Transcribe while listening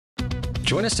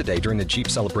Join us today during the Jeep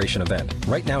Celebration event.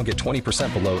 Right now, get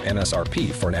 20% below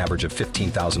MSRP for an average of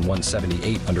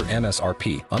 $15,178 under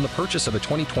MSRP on the purchase of a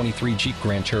 2023 Jeep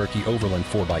Grand Cherokee Overland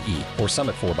 4xE or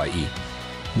Summit 4xE.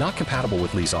 Not compatible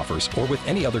with lease offers or with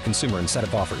any other consumer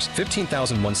incentive offers.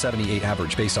 $15,178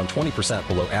 average based on 20%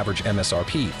 below average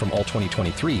MSRP from all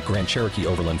 2023 Grand Cherokee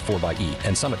Overland 4xE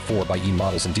and Summit 4xE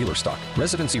models in dealer stock.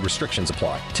 Residency restrictions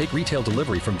apply. Take retail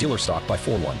delivery from dealer stock by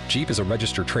 4/1. Jeep is a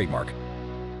registered trademark.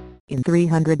 In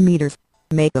 300 meters,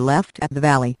 make a left at the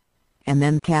valley, and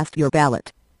then cast your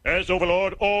ballot. As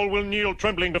Overlord, all will kneel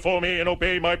trembling before me and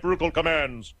obey my brutal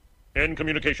commands. End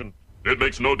communication. It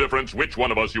makes no difference which one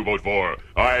of us you vote for.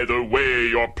 Either way,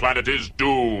 your planet is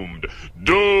doomed.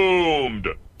 Doomed!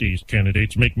 These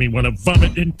candidates make me want to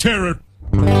vomit in terror.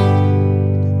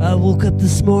 I woke up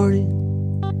this morning,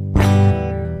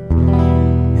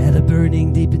 had a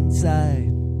burning deep inside.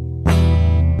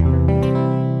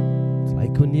 It's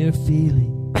like when you're feeling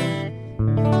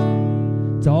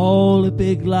it's all a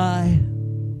big lie.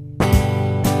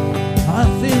 I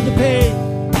feel the pain.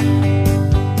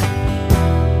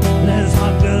 There's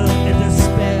hunger and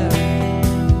despair.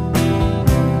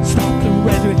 Stop the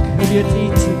rhetoric of your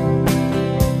teaching.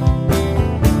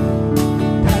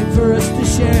 Time for us to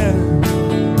share.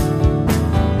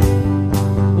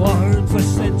 Warren for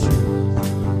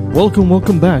centuries.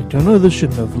 Welcome back to another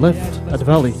edition of Left at the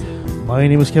Valley. My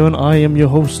name is Kevin, I am your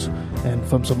host, and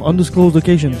from some undisclosed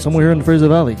location somewhere here in the Fraser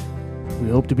Valley, we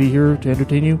hope to be here to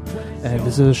entertain you, and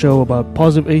this is a show about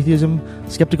positive atheism,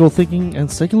 skeptical thinking, and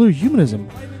secular humanism.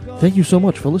 Thank you so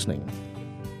much for listening.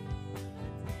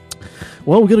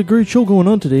 Well, we got a great show going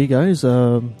on today, guys.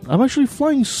 I'm actually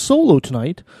flying solo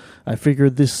tonight. I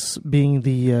figured this being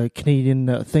the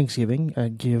Canadian Thanksgiving,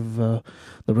 I'd give the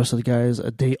rest of the guys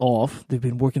a day off. They've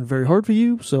been working very hard for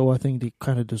you, so I think they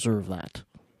kind of deserve that.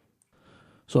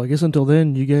 So I guess until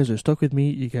then, you guys are stuck with me.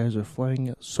 You guys are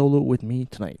flying solo with me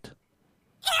tonight.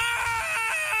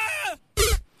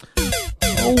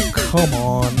 Oh, come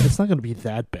on. It's not going to be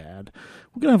that bad.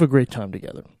 We're going to have a great time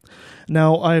together.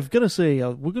 Now, I've got to say,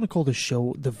 we're going to call this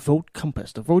show the Vote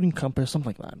Compass, the Voting Compass,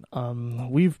 something like that.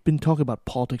 We've been talking about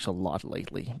politics a lot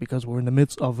lately because we're in the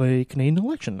midst of a Canadian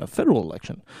election, a federal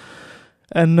election.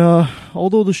 And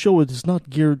although the show is not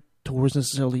geared towards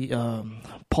necessarily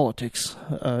politics,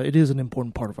 it is an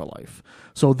important part of our life.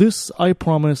 So this, I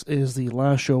promise, is the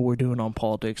last show we're doing on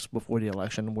politics before the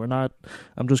election.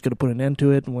 I'm just going to put an end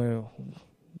to it, and we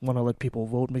want to let people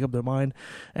vote, make up their mind,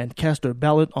 and cast their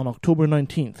ballot on October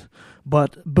 19th.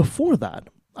 But before that,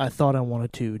 I thought I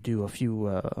wanted to do a few,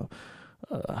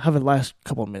 have a last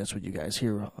couple of minutes with you guys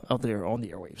here, out there on the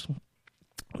airwaves.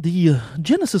 The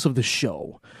genesis of the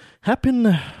show happened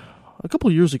a couple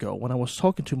of years ago when I was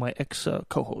talking to my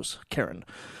ex-co-host, Karen,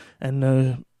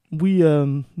 and we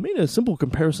made a simple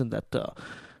comparison that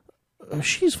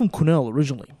she's from Cornell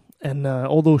originally, and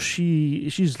although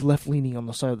she's left-leaning on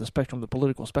the side of the spectrum, the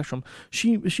political spectrum,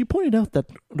 she pointed out that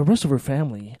the rest of her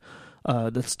family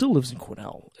that still lives in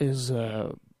Cornell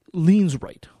leans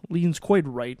quite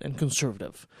right and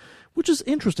conservative, which is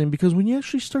interesting because when you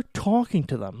actually start talking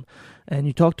to them and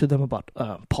you talk to them about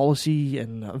policy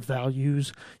and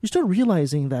values, you start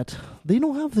realizing that they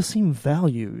don't have the same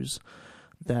values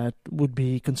that would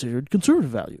be considered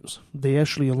conservative values. They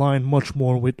actually align much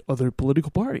more with other political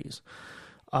parties.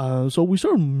 So we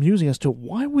started musing as to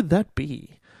why would that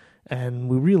be? And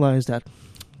we realized that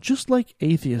just like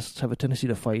atheists have a tendency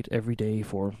to fight every day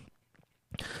for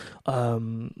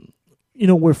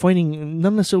we're fighting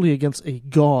not necessarily against a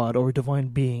god or a divine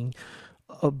being,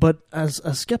 but as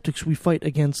skeptics, we fight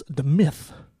against the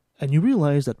myth. And you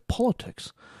realize that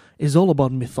politics is all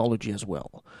about mythology as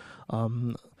well.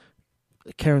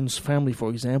 Karen's family, for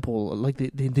example, like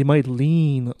they might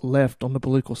lean left on the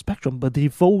political spectrum, but they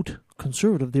vote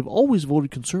conservative. They've always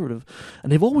voted conservative,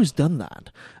 and they've always done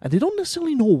that. And they don't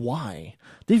necessarily know why.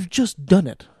 They've just done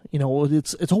it.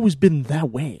 It's always been that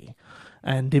way.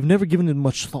 And they've never given it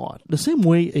much thought. The same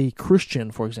way a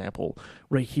Christian, for example,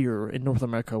 right here in North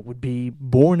America, would be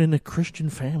born in a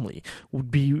Christian family, would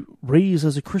be raised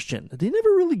as a Christian. They never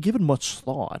really given much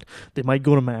thought. They might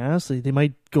go to Mass, they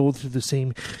might go through the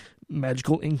same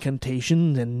magical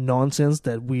incantation and nonsense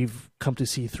that we've come to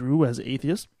see through as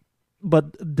atheists.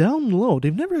 But down low,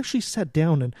 they've never actually sat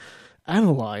down and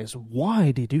analyzed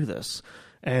why they do this.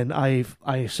 And I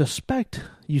suspect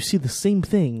you see the same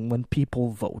thing when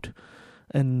people vote.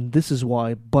 And this is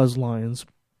why buzz lines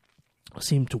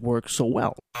seem to work so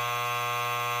well.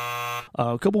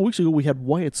 A couple of weeks ago, we had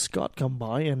Wyatt Scott come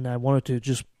by, and I wanted to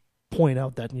just point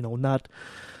out that, not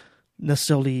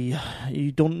necessarily,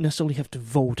 you don't necessarily have to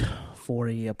vote for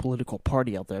a political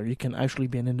party out there. You can actually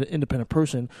be an independent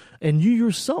person, and you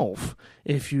yourself,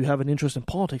 if you have an interest in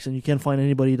politics and you can't find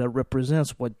anybody that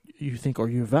represents what you think are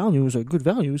your values or good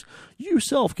values, you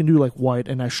yourself can do like White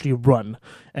and actually run.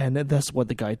 And that's what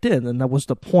the guy did, and that was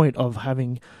the point of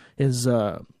having his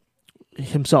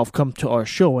himself come to our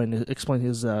show and explain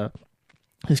his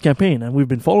campaign, and we've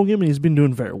been following him, and he's been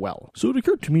doing very well. So it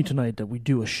occurred to me tonight that we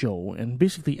do a show and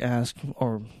basically ask,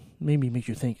 or maybe make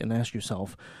you think and ask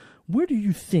yourself, where do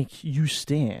you think you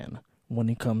stand when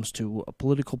it comes to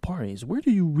political parties? Where do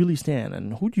you really stand,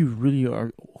 and who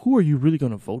are you really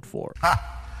going to vote for?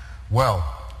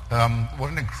 Well, what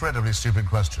an incredibly stupid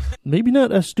question. Maybe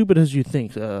not as stupid as you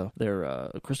think there,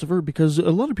 Christopher, because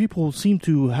a lot of people seem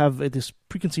to have this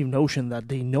preconceived notion that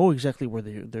they know exactly where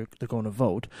they're going to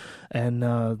vote, and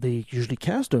they usually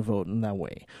cast their vote in that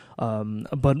way.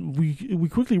 But we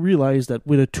quickly realized that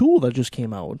with a tool that just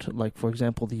came out, like, for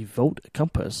example, the Vote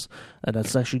Compass,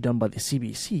 that's actually done by the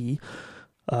CBC,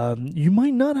 you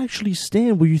might not actually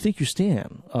stand where you think you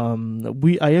stand.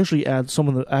 I actually asked some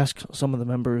of the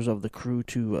members of the crew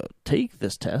to take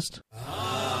this test,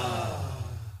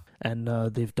 and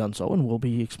they've done so, and we'll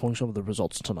be exploring some of the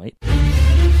results tonight.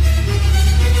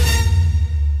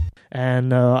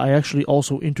 And I actually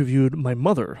also interviewed my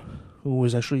mother, who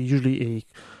is actually usually a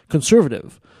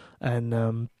conservative,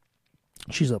 and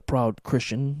she's a proud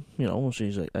Christian.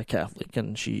 She's a Catholic,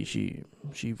 and she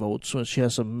votes. So she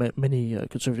has many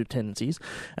conservative tendencies.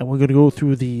 And we're going to go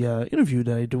through the interview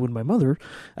that I did with my mother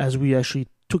as we actually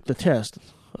took the test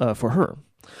for her.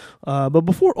 But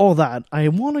before all that, I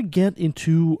want to get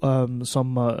into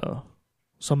some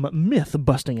myth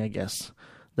busting, I guess,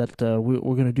 that we're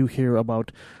going to do here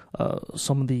about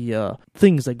some of the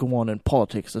things that go on in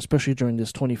politics, especially during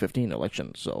this 2015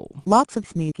 election. So Lots of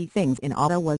sneaky things in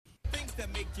Ottawa. Things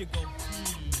that make you go,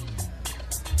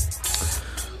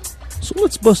 So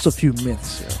let's bust a few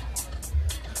myths here.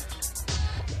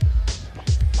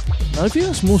 Now, if you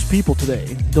ask most people today,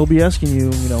 they'll be asking you,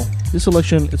 this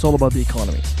election, it's all about the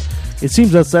economy. It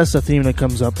seems that's the theme that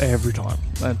comes up every time.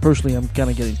 And personally, I'm kind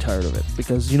of getting tired of it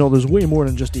because, there's way more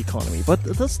than just the economy. But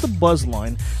that's the buzz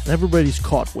line that everybody's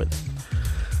caught with.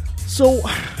 So,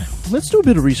 let's do a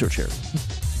bit of research here.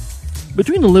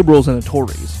 Between the Liberals and the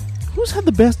Tories, who's had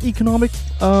the best economic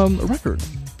record?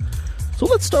 So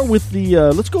let's start with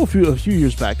let's go a few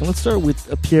years back, and let's start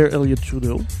with Pierre Elliott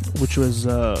Trudeau, which was,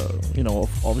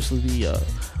 obviously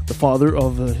the father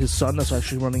of his son that's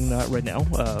actually running right now,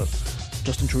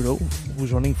 Justin Trudeau,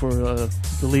 who's running for the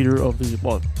leader of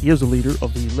he is the leader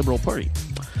of the Liberal Party.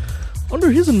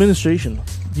 Under his administration,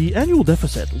 the annual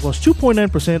deficit was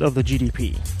 2.9% of the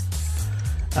GDP.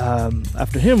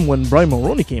 After him, when Brian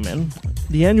Mulroney came in,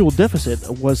 the annual deficit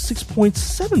was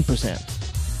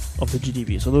 6.7% of the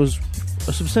GDP. So there was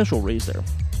a substantial raise there.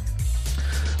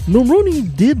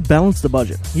 Mulroney did balance the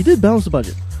budget.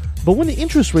 But when the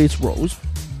interest rates rose,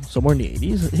 somewhere in the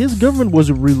 80s, his government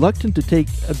was reluctant to take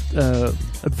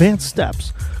advanced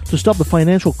steps to stop the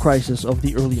financial crisis of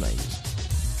the early 90s.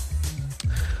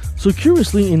 So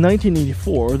curiously, in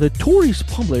 1984, the Tories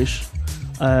published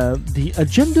the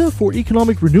Agenda for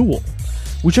Economic Renewal,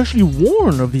 which actually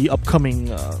warned of the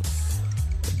upcoming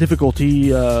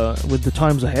difficulty with the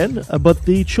times ahead, but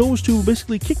they chose to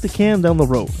basically kick the can down the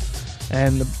road.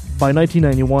 And by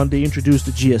 1991, they introduced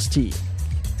the GST.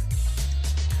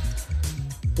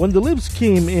 When the Libs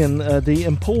came in, they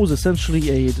imposed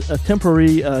essentially a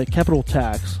temporary capital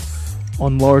tax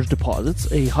on large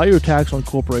deposits, a higher tax on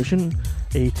corporation,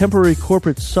 a temporary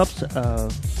corporate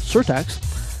surtax,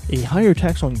 a higher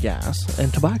tax on gas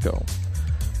and tobacco.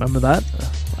 Remember that?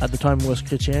 At the time it was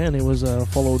Chrétien, and it was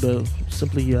followed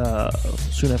simply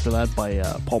soon after that by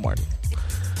Paul Martin.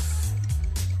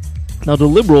 Now, the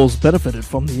Liberals benefited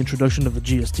from the introduction of the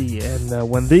GST, and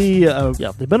when they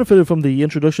benefited from the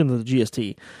introduction of the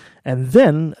GST, and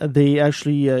then they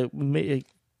actually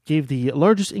gave the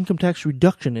largest income tax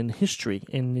reduction in history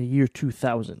in the year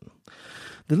 2000.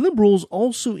 The Liberals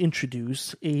also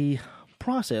introduced a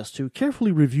process to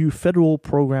carefully review federal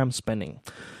program spending.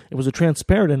 It was a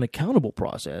transparent and accountable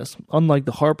process, unlike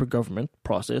the Harper government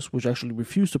process, which actually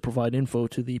refused to provide info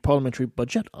to the parliamentary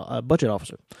budget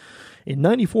officer. In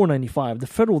 94-95, the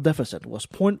federal deficit was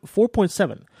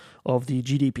 4.7 of the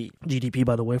GDP. GDP,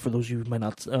 by the way, for those of you who might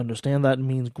not understand, that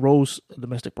means gross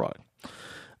domestic product.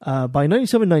 By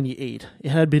 97-98, it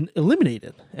had been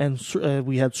eliminated, and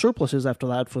we had surpluses after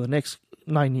that for the next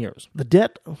 9 years. The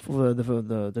debt,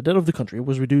 the debt of the country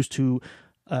was reduced to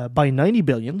by 90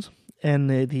 billions And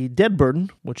the debt burden,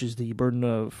 which is the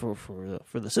burden for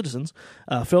the citizens,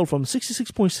 fell from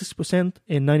 66.6%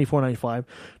 in 94-95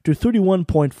 to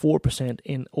 31.4%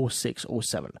 in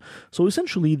 06-07. So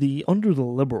essentially, under the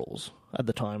Liberals at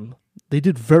the time, they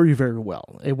did very, very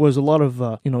well. It was a lot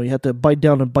of, you had to bite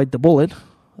down and bite the bullet,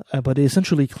 but they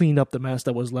essentially cleaned up the mess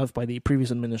that was left by the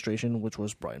previous administration, which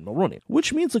was Brian Mulroney.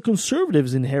 Which means the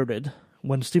Conservatives inherited,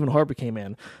 when Stephen Harper came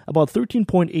in, about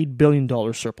 $13.8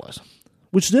 billion surplus,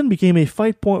 which then became a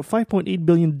 $5.8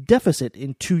 billion deficit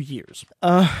in 2 years.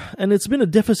 And it's been a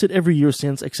deficit every year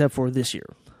since, except for this year.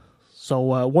 So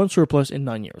one surplus in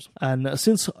 9 years. And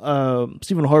since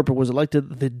Stephen Harper was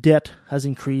elected, the debt has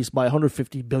increased by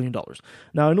 $150 billion.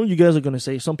 Now, I know you guys are going to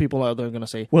say, some people out there are going to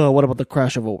say, well, what about the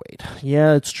crash of 08?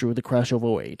 Yeah, it's true, the crash of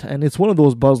 08. And it's one of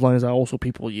those buzz lines that also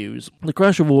people use. The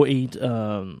crash of 08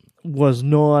 was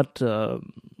not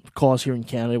caused here in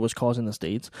Canada, it was caused in the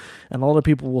States. And a lot of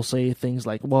people will say things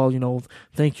like, well,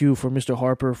 thank you for Mr.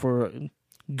 Harper for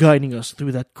guiding us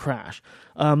through that crash.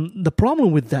 The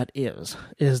problem with that is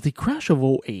the crash of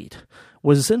 08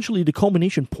 was essentially the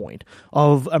culmination point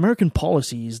of American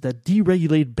policies that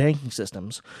deregulated banking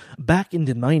systems back in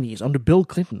the 90s under Bill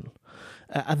Clinton.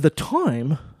 At the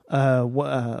time,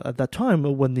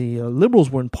 when the Liberals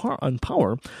were in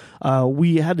power,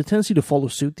 we had a tendency to follow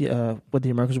suit what the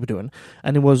Americans were doing,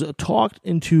 and it was talked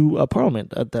into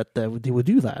Parliament that they would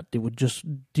do that. They would just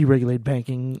deregulate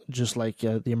banking just like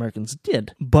the Americans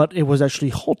did, but it was actually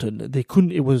halted. They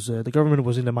couldn't. It was the government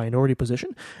was in a minority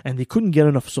position, and they couldn't get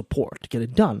enough support to get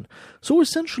it done. So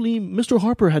essentially, Mr.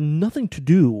 Harper had nothing to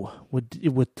do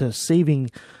with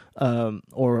saving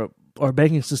or our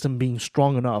banking system being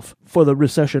strong enough for the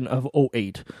recession of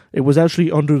 08. It was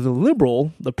actually under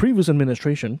the previous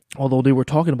administration, although they were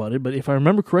talking about it, but if I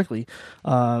remember correctly,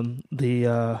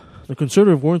 the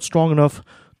Conservative weren't strong enough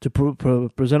to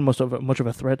present much of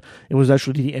a threat. It was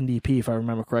actually the NDP, if I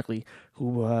remember correctly, who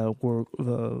were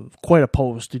quite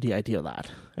opposed to the idea of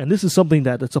that. And this is something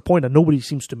it's a point that nobody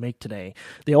seems to make today.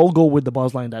 They all go with the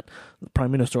buzz line that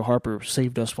Prime Minister Harper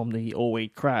saved us from the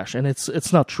 08 crash, and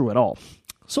it's not true at all.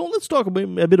 So let's talk a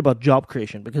bit about job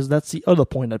creation, because that's the other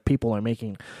point that people are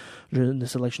making during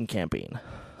this election campaign.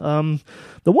 The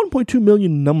 1.2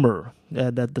 million number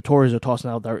that the Tories are tossing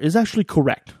out there is actually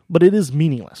correct, but it is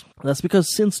meaningless. That's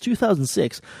because since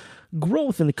 2006,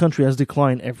 growth in the country has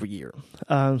declined every year.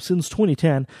 Since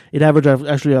 2010, it averaged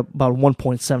actually about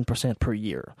 1.7% per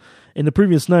year. In the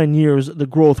previous 9 years, the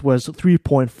growth was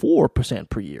 3.4%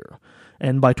 per year.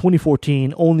 And by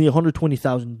 2014, only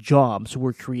 120,000 jobs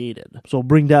were created. So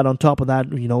bring that on top of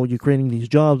that, you're creating these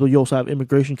jobs, but you also have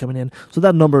immigration coming in. So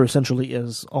that number essentially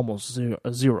is almost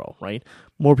zero, right?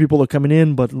 More people are coming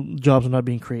in, but jobs are not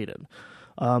being created.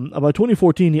 About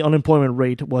 2014, the unemployment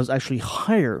rate was actually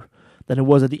higher than it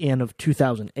was at the end of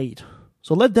 2008.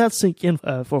 So let that sink in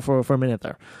for a minute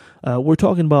there. We're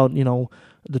talking about,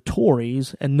 the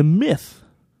Tories and the myth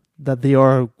that they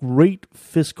are great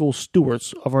fiscal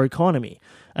stewards of our economy.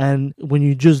 And when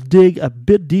you just dig a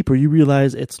bit deeper, you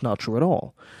realize it's not true at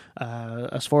all.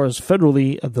 As far as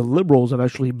federally, the Liberals have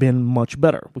actually been much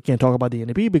better. We can't talk about the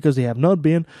NDP because they have not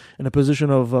been in a position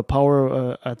of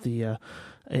power in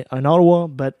Ottawa,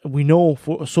 but we know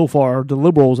so far the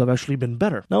Liberals have actually been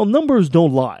better. Now, numbers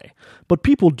don't lie, but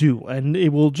people do, and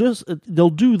they'll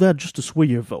do that just to sway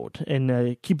your vote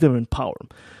and keep them in power.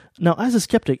 Now, as a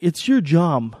skeptic, it's your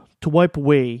job to wipe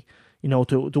away,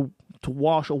 to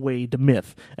wash away the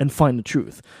myth and find the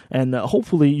truth. And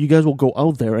hopefully you guys will go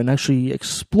out there and actually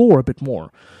explore a bit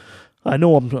more. I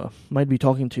know I might be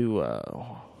talking to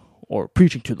or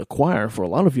preaching to the choir for a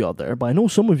lot of you out there, but I know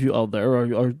some of you out there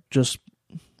are just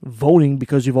voting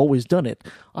because you've always done it.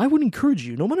 I would encourage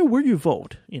you, no matter where you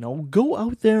vote, go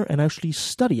out there and actually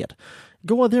study it.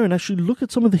 Go out there and actually look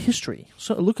at some of the history.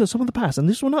 So look at some of the past. And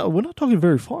we're not talking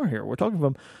very far here. We're talking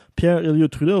from Pierre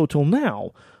Elliott Trudeau till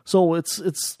now. So it's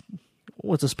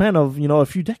a span of, a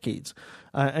few decades.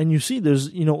 And you see there's,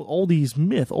 all these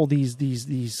myths, all these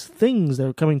things that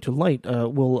are coming to light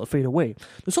will fade away.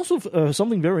 There's also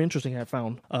something very interesting I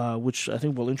found, which I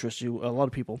think will interest you, a lot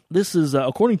of people. This is,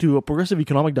 according to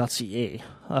progressiveeconomic.ca,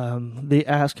 they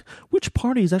ask, which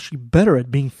party is actually better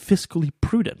at being fiscally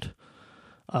prudent?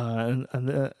 And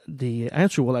the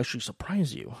answer will actually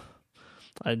surprise you.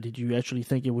 Did you actually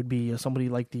think it would be somebody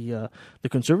like the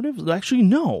Conservatives? Actually,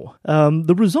 no.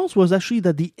 The results was actually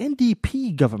that the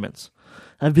NDP governments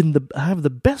have the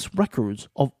best records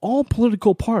of all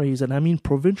political parties, and I mean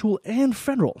provincial and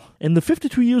federal. In the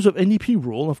 52 years of NDP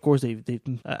rule, of course, they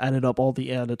added up all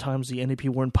the times the NDP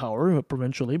were in power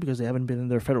provincially because they haven't been in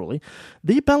there federally.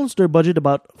 They balanced their budget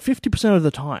about 50% of the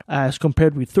time, as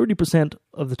compared with 30%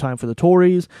 of the time for the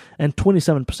Tories and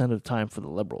 27% of the time for the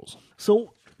Liberals.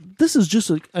 So this is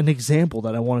just an example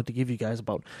that I wanted to give you guys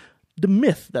about the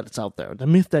myth that it's out there. The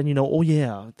myth that,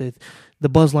 the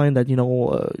buzzline that,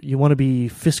 you want to be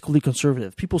fiscally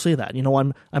conservative. People say that,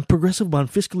 I'm progressive, but I'm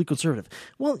fiscally conservative.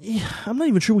 Well, I'm not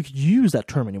even sure we could use that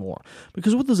term anymore.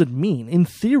 Because what does it mean? In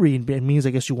theory, it means,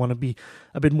 I guess, you want to be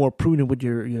a bit more prudent with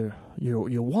your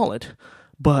wallet.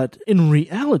 But in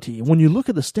reality, when you look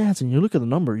at the stats and you look at the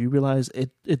number, you realize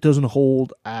it doesn't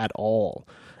hold at all.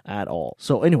 At all.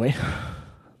 So anyway,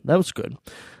 that was good.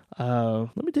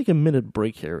 Let me take a minute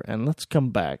break here, and let's come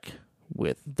back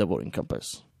with the Voting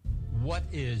Compass. What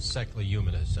is secular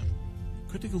humanism?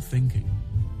 Critical thinking.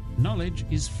 Knowledge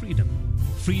is freedom.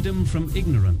 Freedom from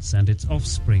ignorance and its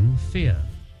offspring, fear.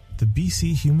 The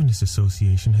BC Humanist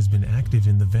Association has been active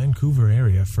in the Vancouver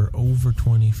area for over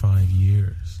 25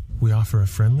 years. We offer a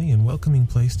friendly and welcoming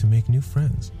place to make new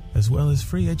friends, as well as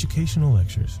free educational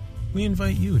lectures. We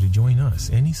invite you to join us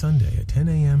any Sunday at 10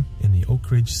 a.m. in the Oak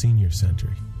Ridge Senior Center.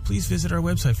 Please visit our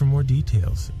website for more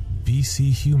details,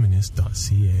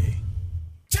 bchumanist.ca.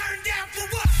 Turn down for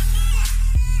what?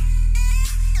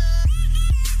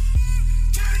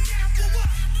 Turn down for what?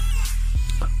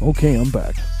 Okay, I'm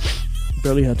back.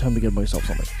 Barely had time to get myself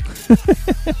something.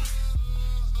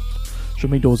 Should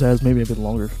make those ads maybe a bit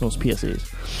longer, those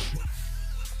PSAs.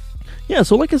 Yeah,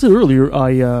 so like I said earlier,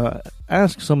 I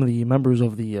asked some of the members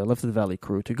of the Left of the Valley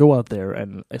crew to go out there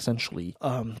and essentially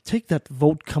take that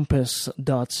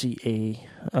votecompass.ca.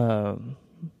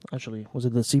 Actually, was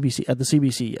it the CBC? At the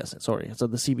CBC, yes. Sorry, it's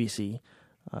at the CBC.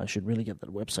 I should really get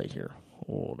that website here.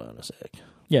 Hold on a sec.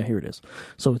 Yeah, here it is.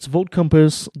 So it's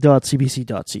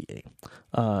votecompass.cbc.ca.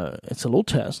 It's a little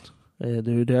test.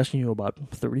 They're asking you about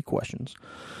 30 questions.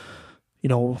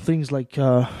 Things like...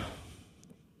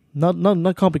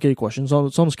 Not complicated questions.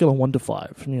 It's on a scale of 1 to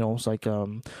 5. It's like,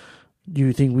 do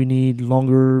you think we need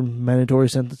longer mandatory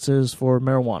sentences for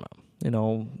marijuana?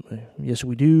 Yes,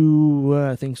 we do.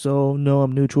 I think so. No,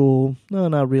 I'm neutral. No,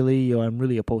 not really. I'm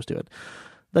really opposed to it.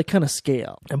 That kind of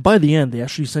scale. And by the end, they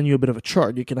actually send you a bit of a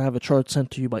chart. You can have a chart sent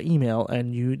to you by email,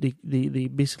 and they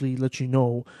basically let you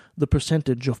know the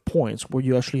percentage of points where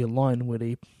you actually align with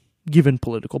a given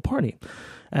political party.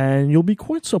 And you'll be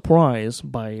quite surprised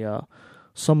by...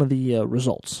 some of the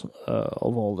results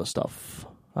of all this stuff.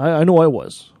 I know I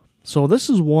was. So this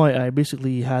is why I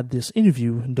basically had this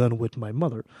interview done with my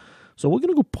mother. So we're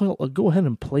going to go ahead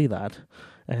and play that.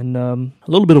 And a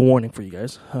little bit of warning for you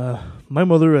guys. My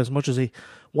mother, as much as a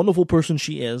wonderful person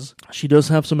she is, she does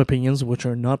have some opinions which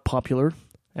are not popular.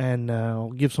 And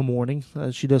I'll give some warning.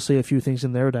 She does say a few things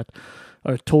in there that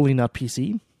are totally not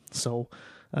PC. So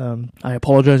I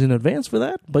apologize in advance for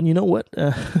that. But you know what?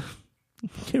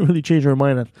 Can't really change her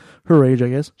mind at her age, I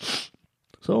guess.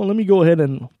 So let me go ahead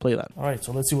and play that. Alright,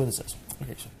 so let's see what it says.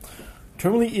 Okay, so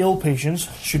terminally ill patients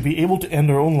should be able to end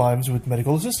their own lives with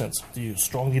medical assistance. Do you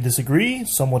strongly disagree,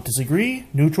 somewhat disagree,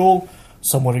 neutral,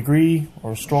 somewhat agree,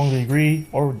 or strongly agree,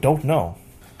 or don't know?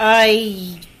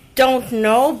 I don't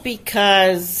know,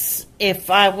 because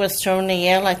if I was terminally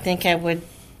ill, I think I would...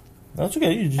 That's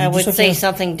okay. I would say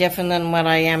something different than what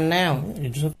I am now. Yeah, you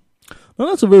just have... Well,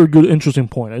 that's a very good, interesting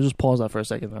point. I just paused that for a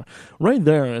second there. Right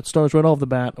there, it starts right off the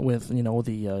bat with,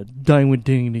 the dying with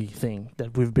dignity thing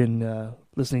that we've been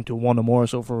listening to one or more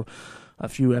so for a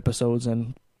few episodes.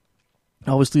 And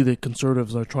obviously the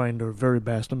Conservatives are trying their very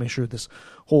best to make sure this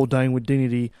whole dying with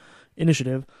dignity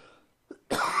initiative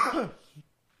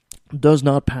does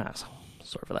not pass.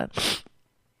 Sorry for that.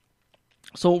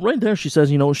 So right there she says,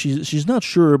 she's not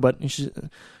sure, but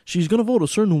she's going to vote a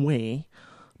certain way,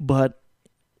 but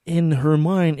in her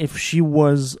mind, if she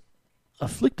was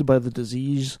afflicted by the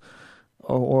disease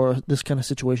or this kind of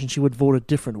situation, she would vote a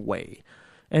different way.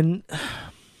 And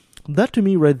that to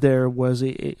me right there was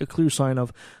a clear sign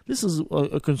of this is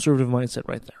a conservative mindset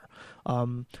right there.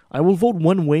 I will vote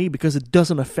one way because it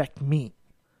doesn't affect me.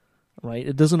 Right?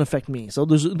 It doesn't affect me. So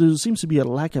there seems to be a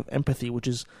lack of empathy, which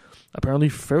is apparently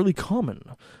fairly common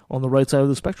on the right side of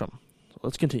the spectrum. So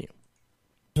let's continue.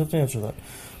 You have to answer that.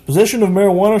 Possession of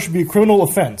marijuana should be a criminal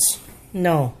offense.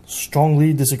 No.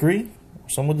 Strongly disagree?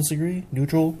 Somewhat disagree?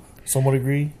 Neutral? Somewhat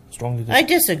agree? Strongly disagree? I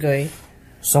disagree.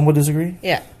 Somewhat disagree?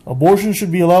 Yeah. Abortion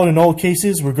should be allowed in all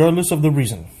cases, regardless of the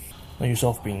reason. Now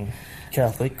yourself being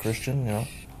Catholic, Christian,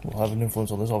 will have an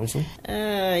influence on this, obviously.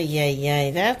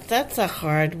 That's a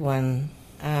hard one.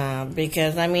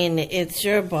 Because, I mean, it's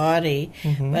your body,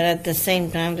 but at the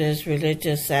same time, there's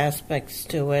religious aspects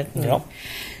to it. Yep.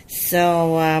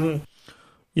 So,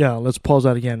 yeah, let's pause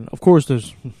that again. Of course,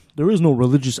 there is no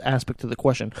religious aspect to the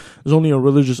question. There's only a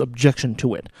religious objection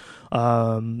to it.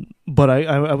 But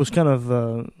I was kind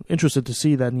of interested to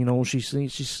see that,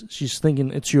 she's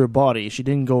thinking it's your body. She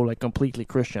didn't go, like, completely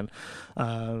Christian.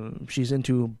 She's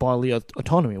into bodily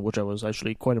autonomy, which I was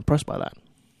actually quite impressed by that.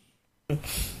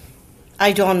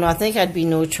 I don't know. I think I'd be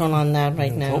neutral on that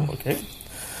right now. Okay.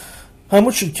 How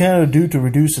much should Canada do to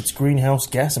reduce its greenhouse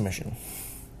gas emission?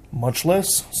 Much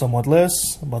less, somewhat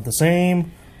less, about the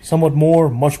same, somewhat more,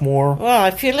 much more. Well,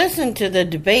 if you listen to the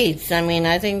debates, I mean,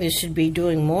 I think they should be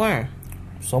doing more.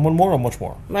 Somewhat more or much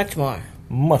more? Much more.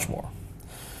 Much more.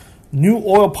 New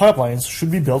oil pipelines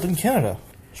should be built in Canada.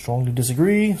 Strongly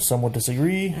disagree, somewhat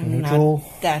disagree, neutral.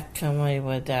 Not that familiar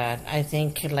with that. I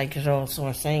think, like you also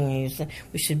were saying,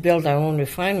 we should build our own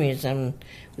refineries and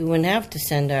we wouldn't have to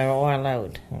send our oil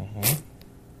out.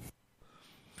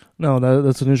 No,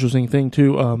 that's an interesting thing,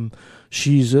 too.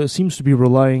 She seems to be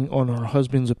relying on her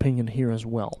husband's opinion here as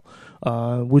well,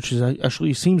 which is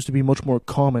actually seems to be much more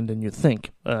common than you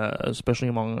think, especially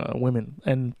among women.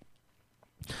 And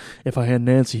if I had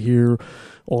Nancy here,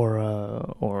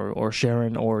 or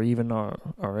Sharon, or even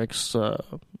our ex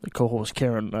co-host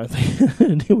Karen, I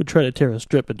think he would try to tear a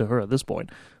strip into her at this point.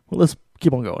 Well, let's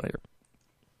keep on going here.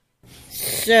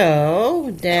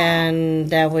 So then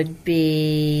that would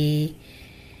be,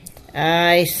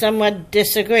 I somewhat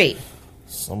disagree.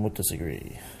 Somewhat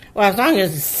disagree. Well, as long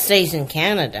as it stays in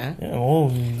Canada. Yeah,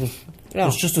 well,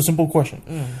 it's just a simple question.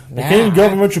 The Canadian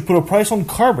government should put a price on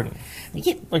carbon,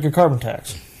 like a carbon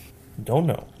tax. Don't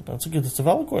know. That's a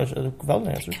valid question. A valid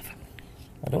answer.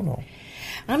 I don't know.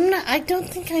 I don't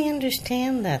think I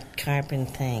understand that carbon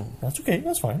thing. That's okay.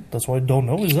 That's fine. That's why I don't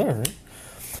know is there, right?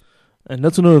 And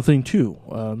that's another thing too.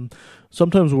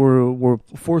 Sometimes we're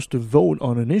forced to vote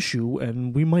on an issue,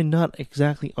 and we might not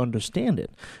exactly understand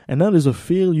it, and that is a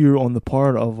failure on the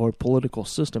part of our political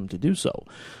system to do so.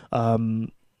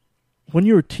 When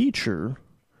you're a teacher,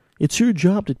 it's your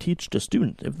job to teach the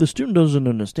student. If the student doesn't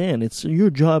understand, it's your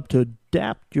job to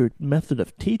adapt your method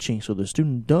of teaching so the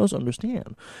student does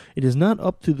understand. It is not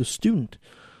up to the student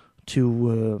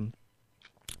to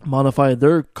modify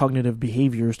their cognitive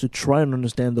behaviors to try and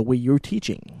understand the way you're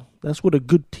teaching. That's what a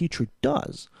good teacher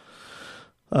does.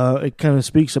 It kind of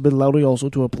speaks a bit loudly also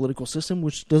to a political system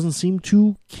which doesn't seem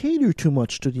to cater too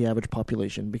much to the average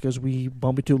population, because we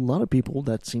bump into a lot of people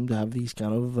that seem to have these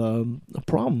kind of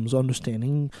problems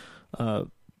understanding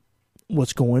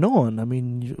what's going on. I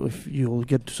mean, if you'll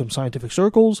get to some scientific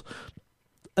circles,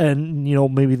 and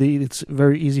maybe it's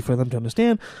very easy for them to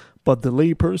understand, but the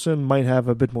lay person might have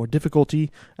a bit more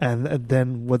difficulty, and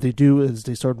then what they do is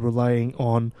they start relying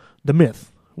on the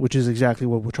myth, which is exactly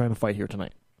what we're trying to fight here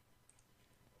tonight.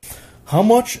 How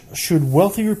much should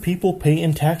wealthier people pay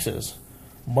in taxes?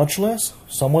 Much less,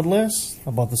 somewhat less,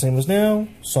 about the same as now,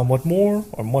 somewhat more,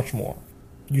 or much more?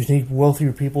 Do you think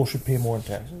wealthier people should pay more in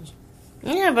taxes?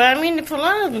 Yeah, but I mean, if a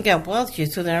lot of them get wealthy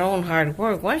through their own hard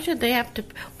work, why should they have to?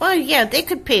 Well, yeah, they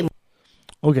could pay more.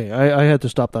 Okay, I had to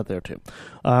stop that there too.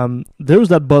 There's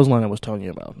that buzzline I was telling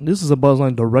you about. This is a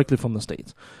buzzline directly from the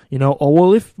States.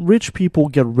 If rich people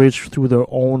get rich through their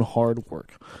own hard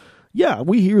work. Yeah,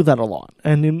 we hear that a lot,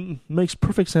 and it makes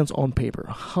perfect sense on paper.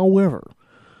 However,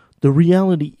 the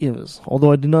reality is,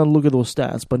 although I did not look at those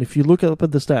stats, but if you look up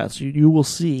at the stats, you will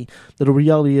see that the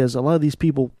reality is a lot of these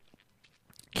people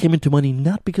came into money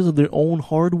not because of their own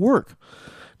hard work.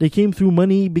 They came through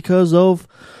money because of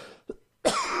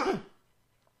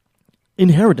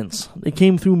inheritance. They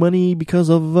came through money because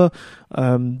of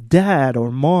dad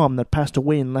or mom that passed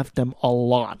away and left them a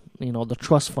lot. The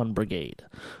trust fund brigade.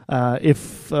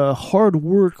 If hard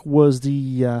work was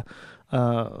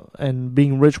and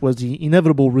being rich was the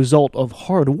inevitable result of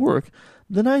hard work,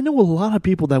 then I know a lot of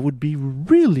people that would be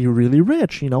really, really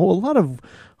rich. A lot of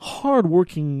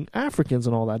hard-working Africans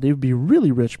and all that, they would be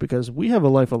really rich because we have a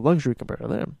life of luxury compared to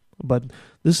them. But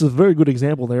this is a very good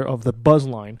example there of the buzz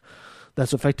line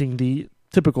that's affecting the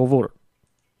typical voter.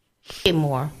 Pay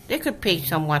more. They could pay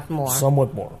somewhat more.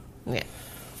 Somewhat more. Yeah.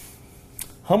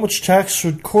 How much tax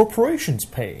should corporations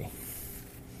pay?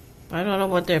 I don't know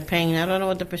what they're paying. I don't know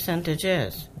what the percentage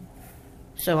is.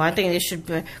 So I think they should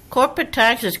pay. Corporate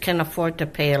taxes can afford to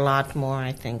pay a lot more,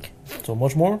 I think. So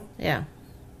much more? Yeah.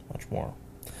 Much more.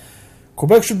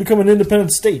 Quebec should become an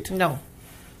independent state? No.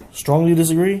 Strongly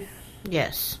disagree?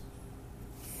 Yes.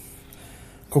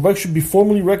 Quebec should be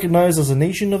formally recognized as a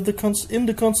nation in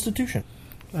the Constitution?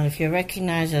 Well, if you're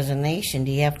recognized as a nation,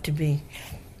 do you have to be...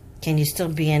 Can you still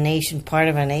be a nation, part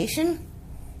of a nation?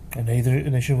 A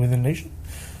nation within a nation?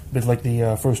 A bit like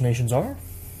the First Nations are?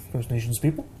 First Nations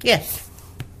people? Yes.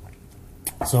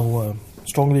 So,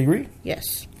 strongly agree?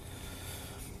 Yes.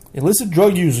 Illicit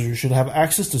drug users should have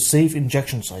access to safe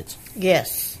injection sites.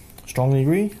 Yes. Strongly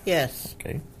agree? Yes.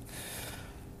 Okay.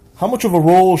 How much of a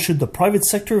role should the private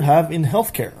sector have in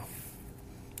healthcare?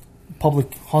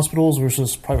 Public hospitals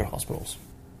versus private hospitals.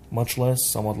 Much less,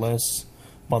 somewhat less,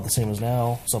 about the same as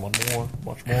now, somewhat more,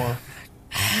 much more.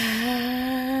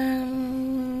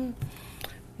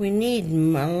 We need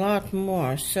a lot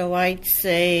more, so I'd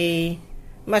say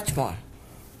much more.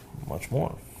 Much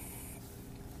more.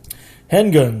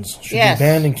 Handguns should be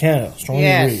banned in Canada. Strongly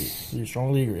agree. You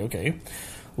strongly agree, okay.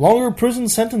 Longer prison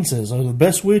sentences are the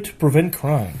best way to prevent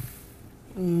crime.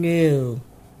 No.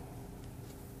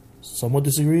 Somewhat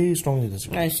disagree, strongly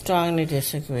disagree. I strongly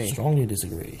disagree. Strongly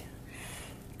disagree.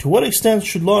 To what extent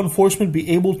should law enforcement be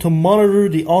able to monitor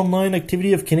the online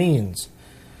activity of Canadians?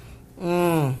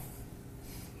 Talk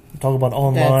about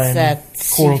online,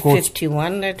 that's quote-unquote,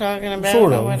 C-51 they're talking about,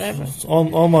 sort or of, whatever.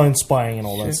 Online spying and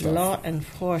all that stuff. Law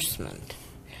enforcement.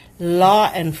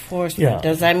 Law enforcement. Yeah.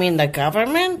 Does that mean the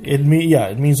government? It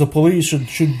means the police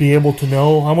should be able to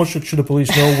know. How much should the police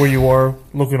know where you are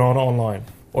looking on online?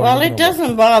 Well, it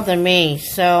doesn't bother me,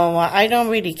 so I don't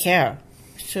really care.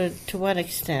 So, to what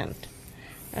extent?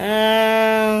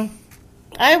 I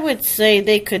would say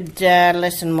they could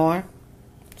listen more.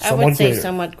 I would say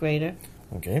somewhat greater.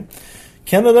 Okay.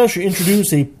 Canada should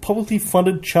introduce a publicly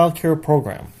funded childcare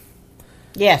program.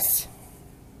 Yes.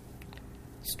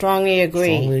 Strongly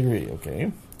agree. Strongly agree,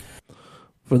 okay.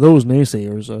 For those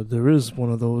naysayers, there is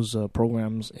one of those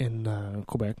programs in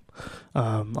Quebec.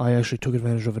 I actually took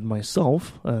advantage of it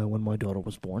myself when my daughter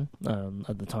was born.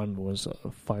 At the time, it was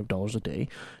 $5 a day,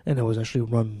 and it was actually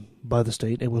run by the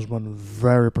state. It was run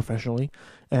very professionally,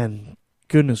 and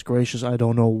goodness gracious, I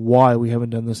don't know why we haven't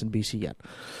done this in BC yet.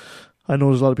 I know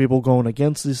there's a lot of people going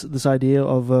against this idea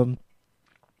of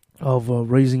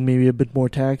raising maybe a bit more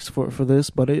tax for this,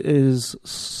 but it is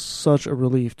such a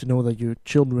relief to know that your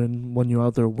children, when you're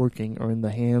out there working, are in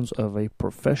the hands of a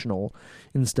professional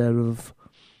instead of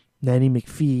Nanny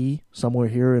McPhee somewhere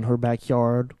here in her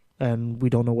backyard, and we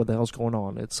don't know what the hell's going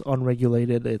on. It's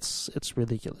unregulated. It's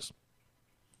ridiculous.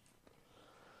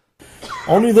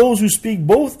 Only those who speak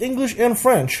both English and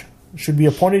French should be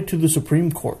appointed to the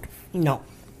Supreme Court. No,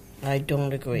 I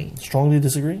don't agree. Strongly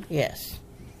disagree? Yes.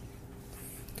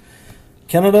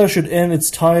 Canada should end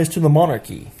its ties to the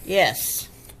monarchy. Yes.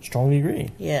 Strongly agree?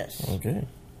 Yes. Okay.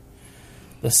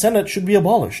 The Senate should be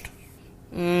abolished.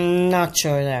 Not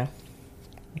sure there.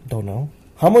 Don't know.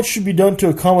 How much should be done to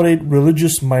accommodate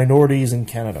religious minorities in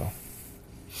Canada?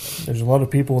 There's a lot of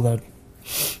people that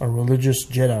are religious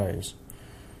Jedis.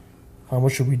 How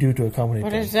much should we do to accommodate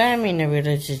them? What does that mean, a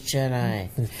religious Jedi?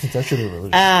 That should be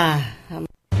religious.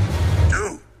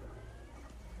 Do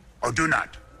or do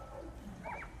not.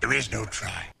 There is no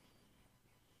try.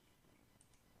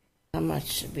 How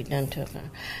much should be done to it?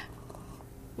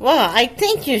 Well, I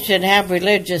think you should have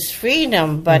religious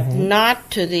freedom, but not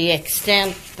to the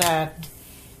extent that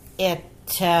it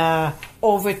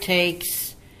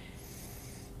overtakes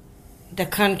the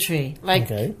country.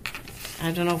 Like, okay.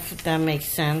 I don't know if that makes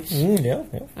sense. Yeah.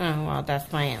 Oh, well,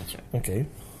 that's my answer. Okay.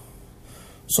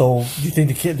 So, do you think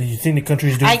the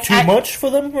country's doing too much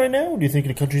for them right now? Do you think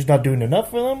the country's not doing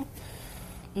enough for them?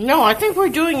 No, I think we're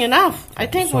doing enough. I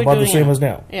think we're about doing the same enough. as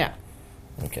now. Yeah.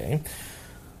 Okay.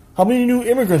 How many new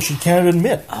immigrants should Canada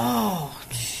admit? Oh,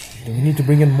 do we need to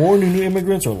bring in more new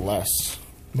immigrants or less?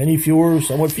 Many fewer,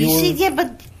 somewhat fewer? You see, yeah,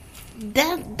 but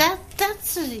that's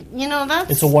that's...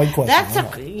 It's a white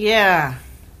question. Yeah.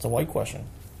 It's a white question.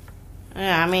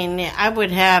 Yeah, I mean, I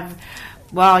would have...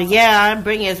 Well, yeah,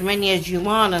 bring as many as you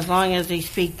want as long as they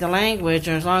speak the language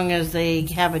or as long as they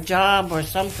have a job or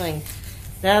something.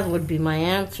 That would be my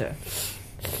answer.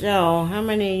 So, how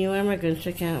many new immigrants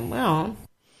are Canada? Well...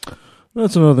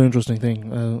 That's another interesting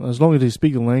thing. As long as they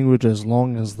speak the language, as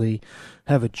long as they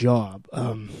have a job.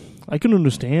 I can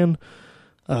understand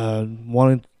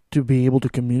wanting to be able to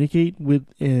communicate with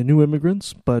new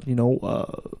immigrants, but,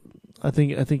 I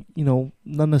think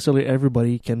not necessarily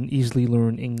everybody can easily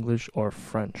learn English or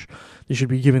French. They should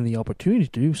be given the opportunity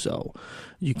to do so.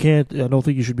 I don't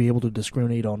think you should be able to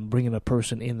discriminate on bringing a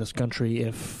person in this country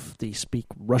if they speak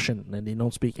Russian and they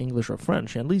don't speak English or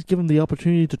French. At least give them the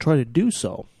opportunity to try to do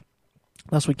so.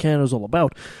 That's what Canada's all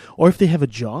about. Or if they have a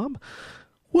job,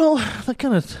 well, that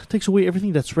kind of takes away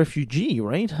everything that's refugee,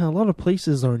 right? A lot of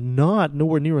places are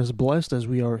nowhere near as blessed as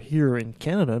we are here in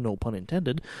Canada, no pun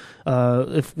intended.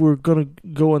 If we're going to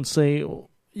go and say,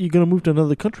 you're going to move to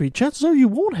another country, chances are you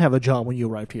won't have a job when you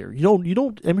arrive here. You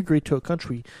don't emigrate to a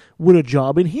country with a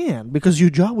job in hand, because your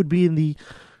job would be in the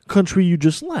country you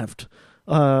just left.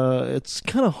 It's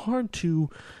kind of hard to,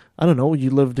 I don't know, you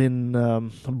lived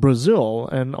in Brazil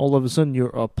and all of a sudden you're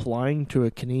applying to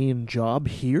a Canadian job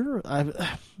here.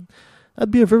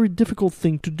 That'd be a very difficult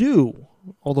thing to do,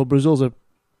 although Brazil's a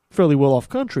fairly well-off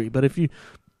country. But if you're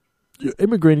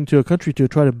immigrating to a country to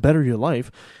try to better your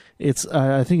life,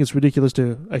 I think it's ridiculous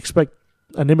to expect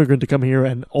an immigrant to come here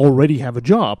and already have a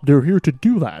job. They're here to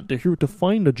do that. They're here to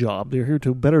find a job. They're here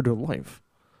to better their life.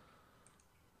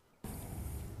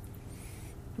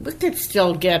 We could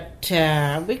still get,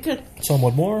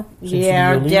 somewhat more?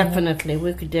 Yeah, definitely.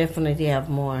 We could definitely have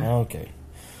more. Okay.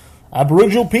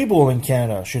 Aboriginal people in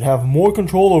Canada should have more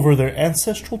control over their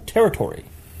ancestral territory.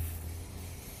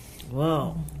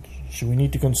 Whoa. Should we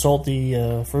need to consult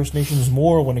the First Nations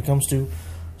more when it comes to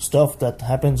stuff that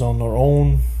happens on our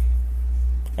own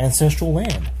ancestral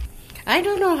land? I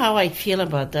don't know how I feel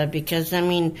about that, because, I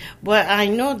mean, I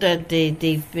know that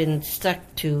they've been stuck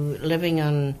to living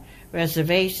on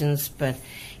reservations, but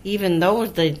even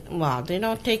those, they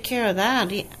don't take care of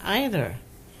that either.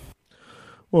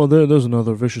 Well, there's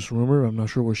another vicious rumor. I'm not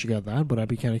sure where she got that, but I'd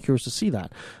be kind of curious to see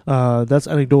that. That's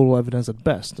anecdotal evidence at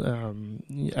best.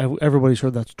 Everybody's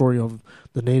heard that story of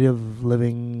the native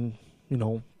living,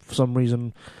 for some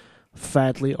reason,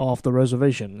 fatly off the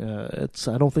reservation.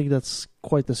 I don't think that's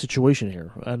quite the situation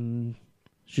here. And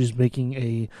she's making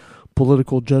a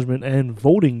political judgment and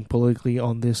voting politically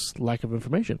on this lack of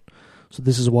information. So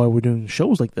this is why we're doing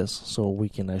shows like this, so we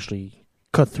can actually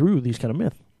cut through these kind of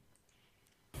myths.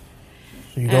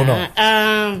 So you don't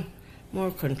know.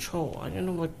 More control. I don't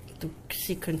know what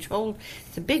control.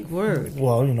 It's a big word.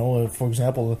 Well, for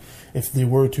example, if they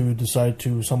were to decide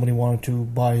somebody wanted to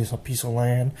buy a piece of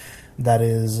land that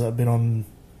is been on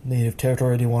native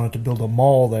territory, they wanted to build a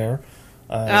mall there.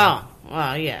 Yeah.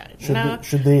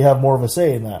 Should they have more of a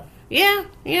say in that? Yeah.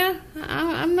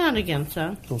 I'm not against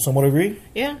that. So someone agree?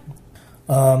 Yeah.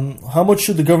 How much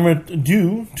should the government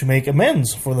do to make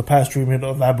amends for the past treatment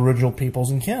of Aboriginal peoples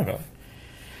in Canada?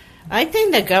 I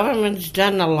think the government's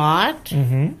done a lot.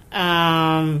 Mm-hmm.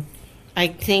 I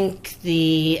think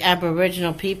the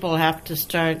Aboriginal people have to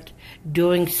start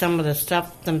doing some of the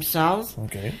stuff themselves.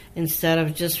 Okay. Instead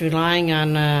of just relying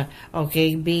on,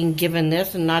 being given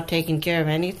this and not taking care of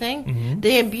anything. Mm-hmm.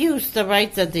 They abuse the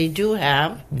rights that they do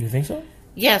have. Do you think so?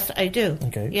 Yes, I do.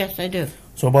 Okay. Yes, I do.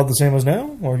 So about the same as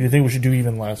now? Or do you think we should do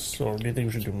even less? Or do you think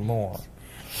we should do more?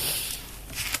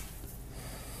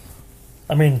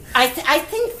 I mean, I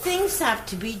think things have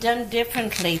to be done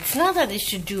differently. It's not that they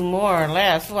should do more or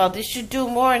less. Well, they should do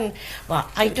more,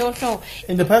 I don't know.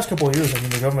 In the past couple of years,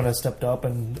 the government has stepped up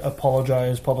and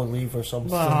apologized publicly for some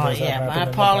things that happened. An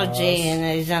apology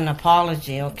is an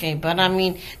apology, okay. But,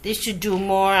 they should do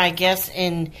more, I guess,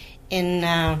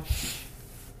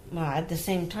 at the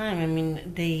same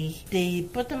time, they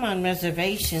put them on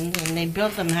reservations and they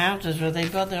build them houses, or they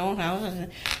build their own houses,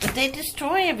 but they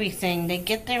destroy everything they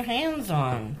get their hands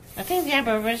on. I think the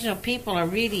Aboriginal people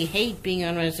really hate being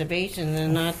on reservations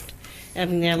and not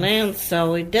having their land,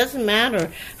 so it doesn't matter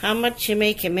how much you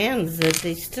make amends, that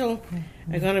they still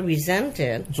are going to resent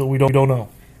it. So we don't know?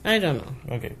 I don't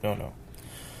know. Okay, don't know.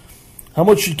 How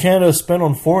much should Canada spend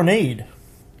on foreign aid?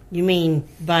 You mean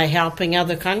by helping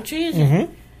other countries?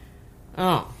 Mm-hmm.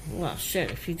 Oh, well,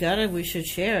 shit, if you got it, we should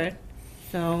share it.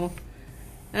 So,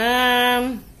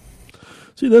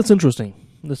 See, that's interesting.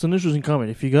 That's an interesting comment.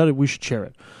 If you got it, we should share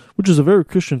it. Which is a very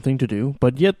Christian thing to do.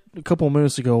 But yet, a couple of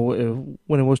minutes ago,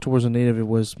 when it was towards a native, it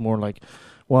was more like,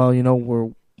 well,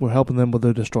 we're helping them, but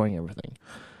they're destroying everything.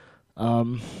 I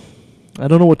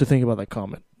don't know what to think about that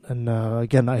comment. And,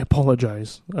 again, I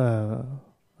apologize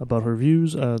about her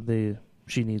views.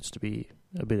 She needs to be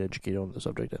a bit educated on the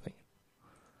subject, I think.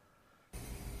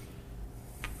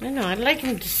 I know, I'd like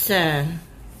him to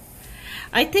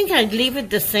I think I'd leave it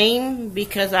the same,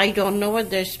 because I don't know what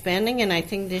they're spending, and I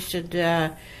think they should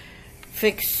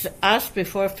fix us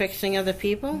before fixing other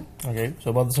people. Okay, so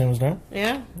about the same as now?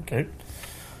 Yeah. Okay.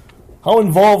 How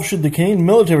involved should the Canadian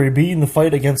military be in the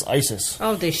fight against ISIS?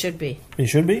 Oh, they should be. They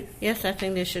should be? Yes, I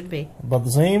think they should be. About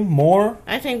the same? More?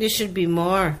 I think there should be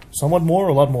more. Somewhat more or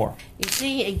a lot more? You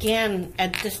see, again,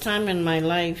 at this time in my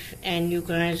life, and you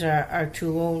guys are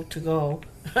too old to go,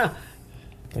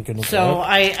 so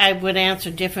I would answer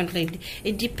differently.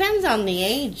 It depends on the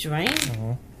age, right?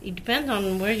 Mm-hmm. It depends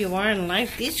on where you are in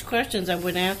life. These questions I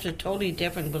would answer totally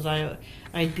different because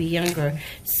I'd be younger.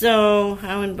 So,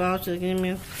 how involved is the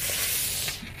game?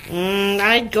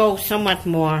 I'd go somewhat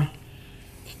more.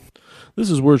 This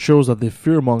is where it shows that the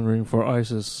fear-mongering for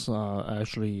ISIS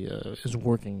actually is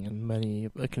working in many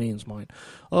Canadians' mind.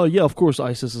 Yeah, of course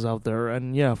ISIS is out there,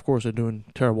 and yeah, of course they're doing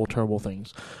terrible, terrible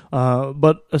things.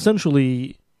 But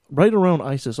essentially, right around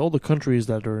ISIS, all the countries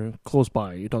that are close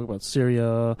by, you talk about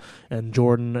Syria and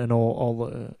Jordan and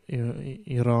all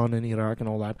Iran and Iraq and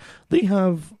all that, they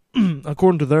have,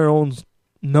 according to their own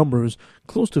numbers,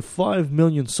 close to 5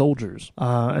 million soldiers.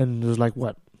 And there's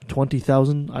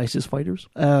 20,000 ISIS fighters.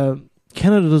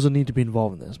 Canada doesn't need to be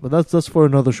involved in this, but that's for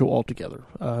another show altogether.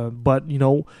 But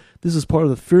this is part of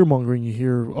the fear mongering you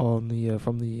hear on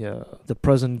from the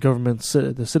present government,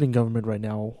 the sitting government right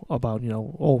now about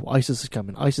ISIS is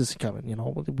coming, ISIS is coming.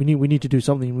 We need to do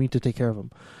something. We need to take care of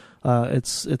them.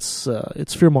 It's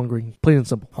fear mongering, plain and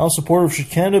simple. How supportive should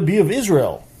Canada be of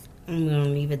Israel? I'm going to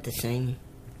leave it the same.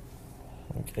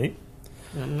 Okay.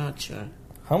 I'm not sure.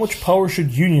 How much power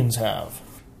should unions have?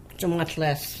 Somewhat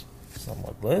less.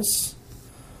 Somewhat less.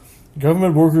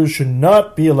 Government workers should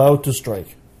not be allowed to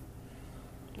strike.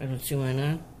 I don't see why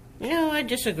not. No, I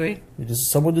disagree. You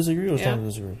somewhat disagree or somewhat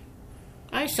disagree?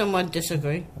 I somewhat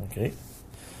disagree. Okay.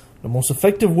 The most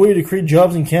effective way to create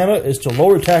jobs in Canada is to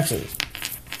lower taxes.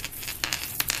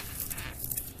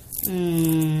 No,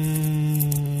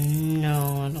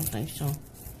 I don't think so.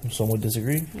 You somewhat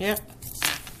disagree? Yeah.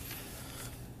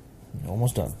 You're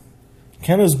almost done.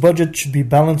 Canada's budget should be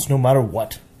balanced no matter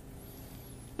what.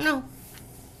 No.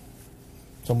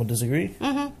 Someone disagree?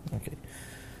 Mm-hmm. Okay.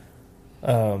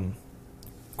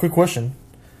 Quick question.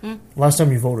 Last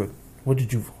time you voted, who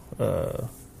did you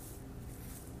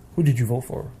vote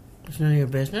for? It's none of your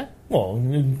business. Well,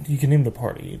 you can name the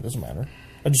party. It doesn't matter.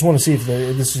 I just want to see if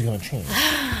this is going to change.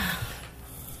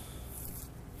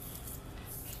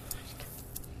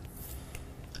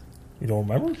 You don't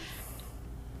remember?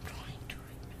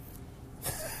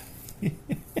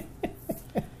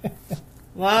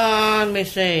 Well, let me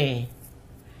see.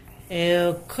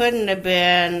 It couldn't have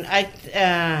been.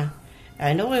 I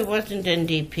know it wasn't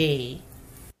NDP.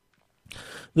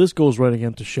 This goes right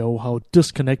again to show how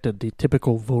disconnected the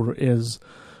typical voter is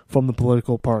from the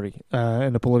political party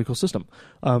and the political system.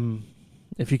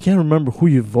 If you can't remember who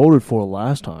you voted for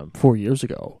last time, 4 years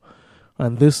ago,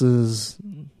 and this is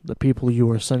the people you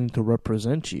are sending to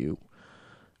represent you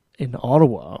in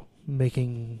Ottawa,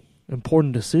 making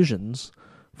important decisions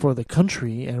for the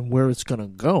country and where it's going to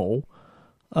go,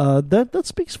 that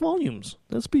speaks volumes.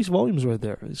 That speaks volumes right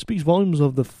there. It speaks volumes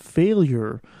of the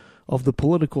failure of the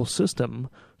political system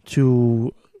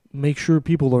to make sure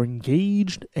people are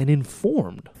engaged and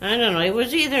informed. I don't know. It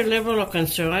was either liberal or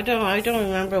conservative. I don't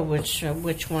remember which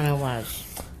one it was.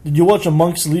 Did you watch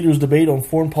Amongst Leaders debate on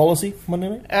foreign policy Monday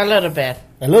night? A little bit.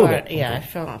 A little bit? Yeah, Okay. I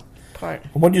saw part.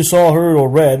 From what you saw, heard, or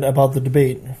read about the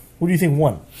debate, who do you think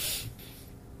won?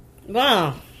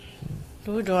 Well,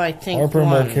 who do I think Harper, won?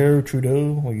 Marquette,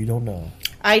 Trudeau, or you don't know?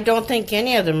 I don't think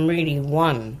any of them really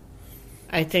won.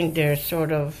 I think they're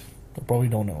sort of... You probably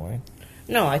don't know, right?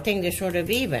 No, I think they're sort of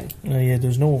even. Yeah,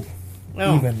 there's no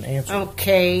even answer.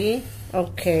 Okay.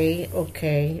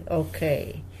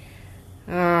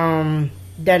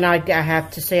 Then I have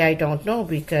to say I don't know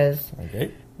because...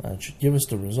 Okay, that should give us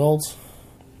the results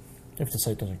if the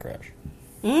site doesn't crash.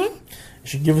 Hmm? It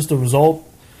should give us the result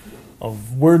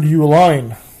of where do you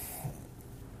align.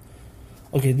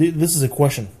 Okay, this is a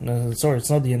question. Sorry, it's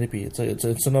not the NDP.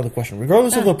 It's another question.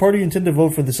 Regardless of the party you intend to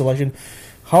vote for this election,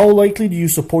 how likely do you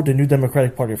support the New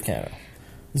Democratic Party of Canada?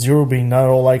 0 being not at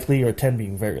all likely, or 10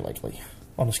 being very likely?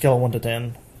 On a scale of 1 to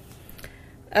 10.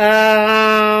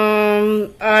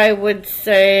 I would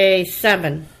say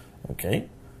 7. Okay.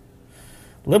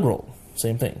 Liberal,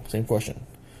 same thing, same question.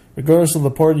 Regardless of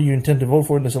the party you intend to vote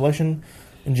for in this election,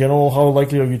 in general, how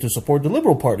likely are you to support the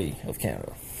Liberal Party of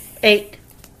Canada? 8.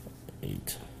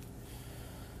 8.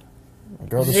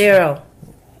 0.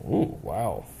 Ooh,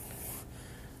 wow.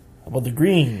 How about the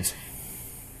Greens?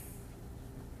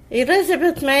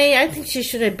 Elizabeth May, I think she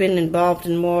should have been involved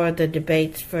in more of the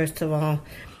debates, first of all.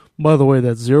 By the way,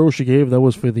 that 0 she gave, that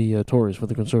was for the Tories, for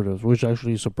the Conservatives, which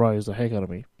actually surprised the heck out of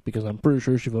me, because I'm pretty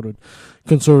sure she voted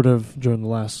Conservative during the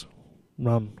last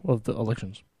round of the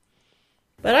elections.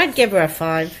 But I'd give her a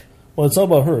 5. Well, it's not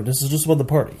about her. This is just about the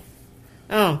party.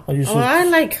 Oh, I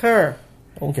like her.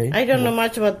 Okay. I don't know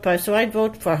much about the party, so I'd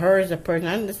vote for her as a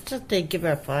person. Let's just give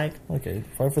her a 5. Okay,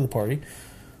 5 for the party.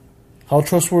 How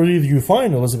trustworthy do you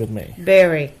find Elizabeth May?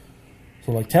 Very.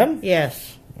 So like 10?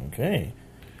 Yes. Okay.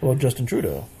 What about Justin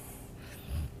Trudeau?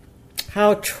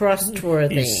 How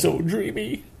trustworthy. He's so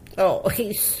dreamy. Oh,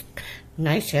 he's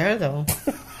nice hair, though.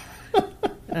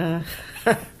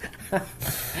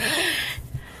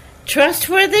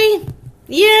 Trustworthy?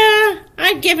 Yeah,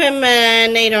 I'd give him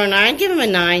an 8 or 9. Give him a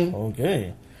 9.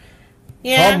 Okay.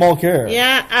 Yeah. Tom Mulcair.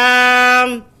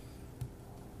 Yeah.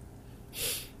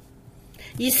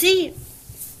 You see,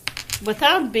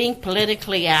 without being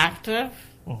politically active,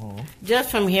 just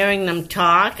from hearing them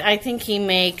talk, I think he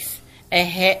makes a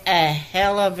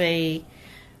hell of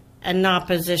an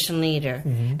opposition leader.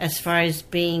 As far as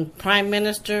being prime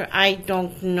minister, I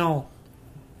don't know.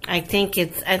 I think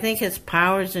his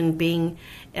powers in being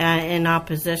in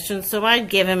opposition. So I'd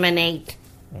give him an 8.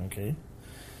 Okay.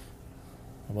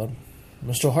 How about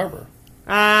Mr. Harper?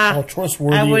 How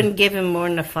trustworthy? I wouldn't give him more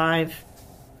than a 5.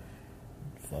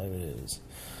 5 it is.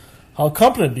 How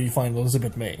competent do you find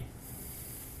Elizabeth May?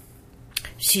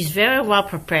 She's very well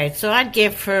prepared. So I'd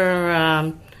give her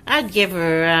an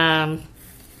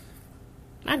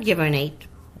 8.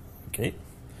 Okay.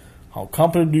 How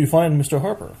competent do you find Mr.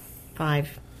 Harper?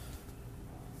 5.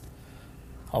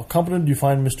 How competent do you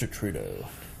find Mr. Trudeau?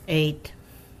 8.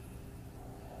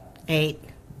 8.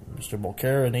 Mr.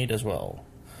 Mulcair, an 8 as well.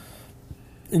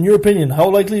 In your opinion, how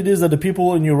likely it is that the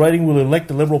people in your riding will elect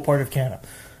the Liberal Party of Canada?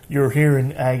 You're here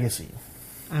in Agassiz.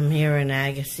 I'm here in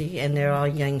Agassiz, and they're all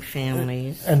young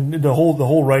families. And the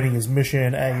whole riding is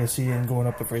Mission, Agassiz, and going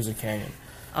up the Fraser Canyon.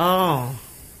 Oh,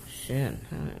 shit.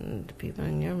 The people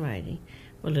in your riding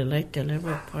will elect the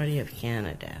Liberal Party of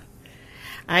Canada.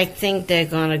 I think they're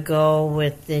going to go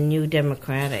with the New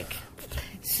Democratic.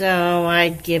 So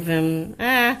I'd give him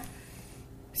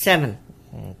 7.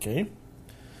 Okay.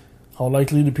 How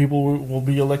likely the people will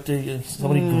be elected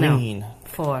somebody green?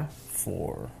 4.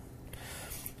 4.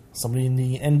 Somebody in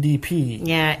the NDP?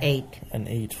 Yeah, 8. An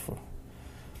 8.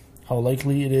 How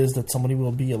likely it is that somebody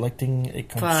will be electing a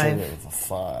Conservative?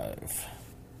 5.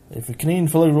 If a Canadian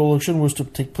federal election was to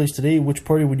take place today, which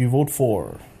party would you vote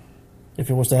for? If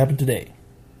it was to happen today?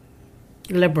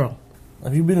 Liberal.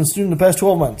 Have you been a student the past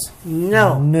 12 months?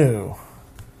 No. No.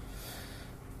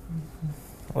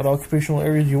 What occupational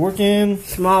area do you work in?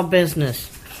 Small business.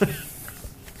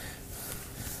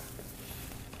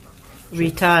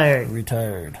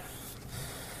 Retired.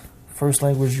 First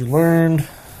language you learned?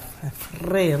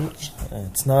 French.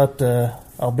 It's not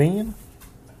Albanian?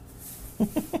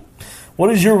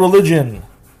 What is your religion?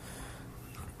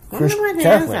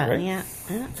 Catholic, right? Yeah.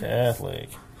 Catholic.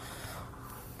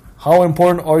 How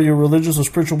important are your religious or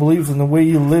spiritual beliefs in the way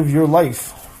you live your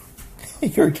life?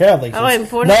 You're Catholic. How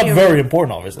important? Not very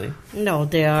important, obviously. No,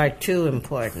 they are too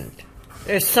important.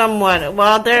 They're somewhat.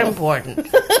 Well, they're important.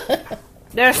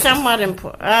 They're somewhat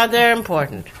important. They're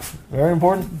important. Very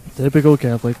important. Typical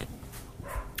Catholic.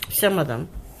 Some of them.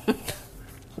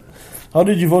 How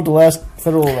did you vote the last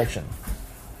federal election?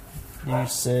 You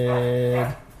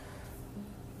said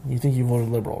you think you voted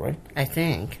Liberal, right? I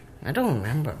think. I don't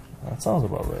remember. That sounds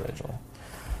about right, actually.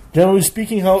 Generally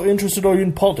speaking, how interested are you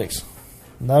in politics?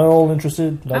 Not at all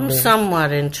interested? I'm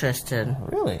somewhat interested.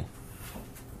 Really?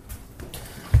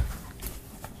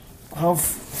 How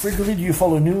frequently do you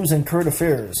follow news and current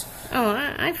affairs? Oh,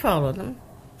 I follow them.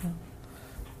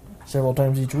 Several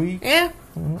times each week? Yeah.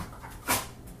 Mm-hmm.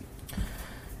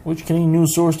 Which Canadian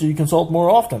news source do you consult more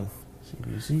often?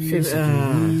 CBC,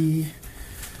 CTV,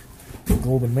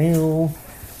 Globe and Mail.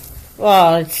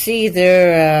 Well, it's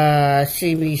either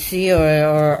CBC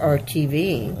or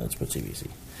TV. Let's put CBC.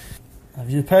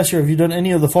 Past year, have you done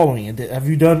any of the following? Have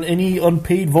you done any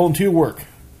unpaid volunteer work?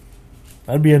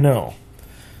 That'd be a no.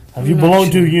 Have you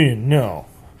belonged to a union? No.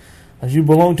 Have you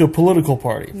belonged to a political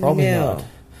party? Probably not.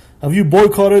 Have you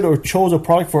boycotted or chose a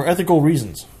product for ethical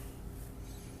reasons?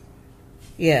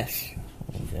 Yes.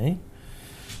 Okay.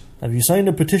 Have you signed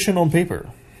a petition on paper?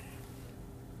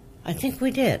 I think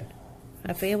we did.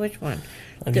 I forget which one.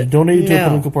 Have you donated to a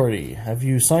political party? Have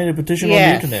you signed a petition on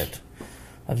the internet?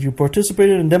 Have you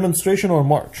participated in demonstration or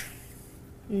march?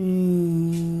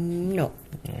 No.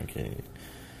 Okay.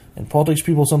 In politics,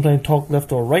 people sometimes talk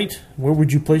left or right. Where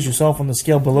would you place yourself on the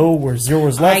scale below, where 0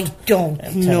 is left? I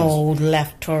don't know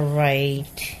left or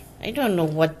right. I don't know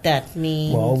what that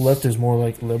means. Well, left is more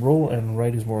like liberal, and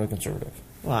right is more like conservative.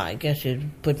 Well, I guess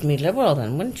you'd put me liberal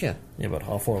then, wouldn't you? Yeah, but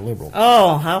how far liberal?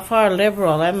 Oh, how far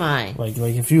liberal am I? Like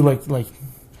if you like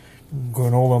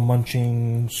granola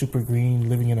munching, super green,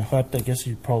 living in a hut, I guess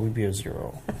you'd probably be a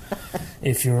 0.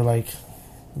 If you're like,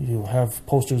 you have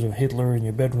posters of Hitler in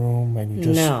your bedroom and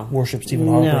you just worship Stephen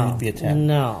Harper, you'd be a 10.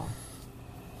 No.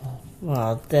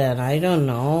 Well, then, I don't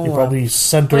know. You're probably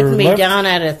center left. Put me left? down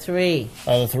at a 3.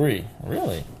 Out of 3?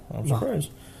 Really? I'm surprised.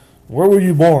 Where were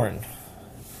you born?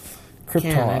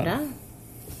 Krypton. Canada.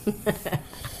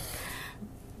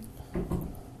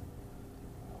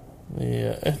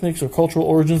 The ethnics or cultural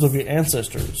origins of your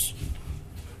ancestors.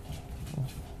 Oh,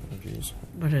 geez.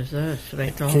 What What is this?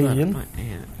 Right, Canadian.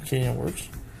 Yeah. Canadian works.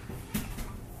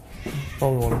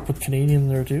 Probably want to put Canadian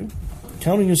there too.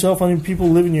 Counting yourself, how many people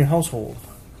live in your household?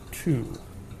 2.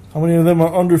 How many of them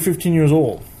are under 15 years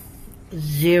old?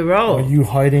 0. Are you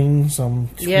hiding some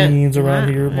screens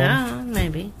around here, Mom? Yeah,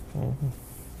 maybe. Mm-hmm.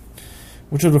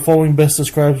 Which of the following best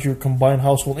describes your combined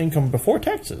household income before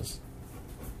taxes?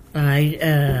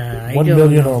 I 1 don't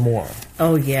million know. or more.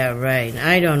 Oh, yeah, right.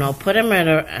 I don't know. Put him at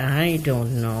I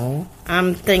don't know.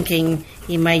 I'm thinking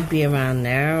he might be around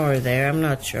there or there. I'm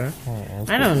not sure.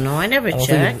 I don't know. I never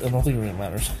checked. I don't think it really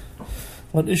matters.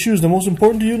 What issue is the most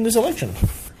important to you in this election?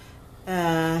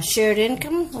 Shared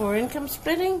income or income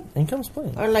splitting? Income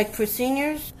splitting. Or like for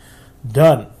seniors?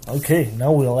 Done. Okay,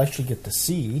 now we'll actually get to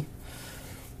see.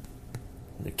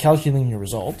 You're calculating your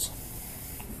results.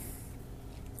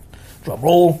 Drum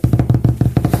roll.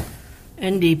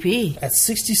 NDP. At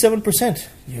 67%,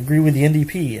 you agree with the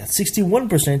NDP. At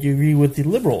 61%, you agree with the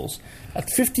Liberals. At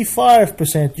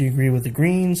 55%, you agree with the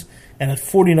Greens. And at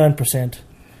 49%,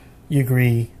 you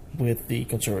agree with the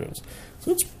Conservatives.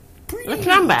 So it's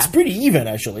not bad. It's pretty even,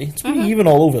 actually. It's pretty even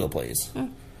all over the place.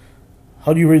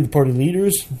 How do you rate the party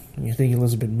leaders? You think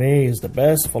Elizabeth May is the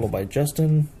best, followed by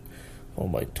Justin,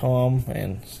 followed by Tom,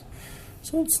 and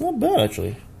so it's not bad,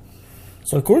 actually.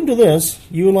 So according to this,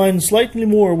 you align slightly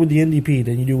more with the NDP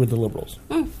than you do with the Liberals.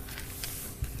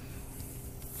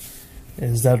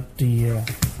 Is that the... yeah,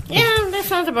 that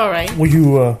sounds about right. Were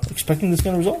you expecting this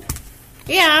kind of result?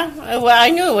 Yeah, well,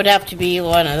 I knew it would have to be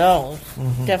one of those,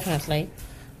 definitely.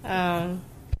 Yeah,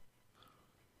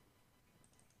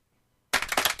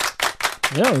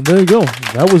 there you go.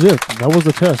 That was it. That was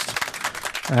the test.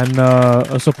 And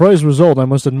a surprise result, I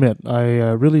must admit.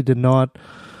 I really did not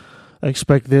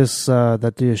expect this,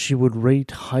 that she would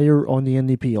rate higher on the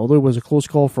NDP, although it was a close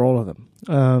call for all of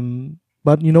them.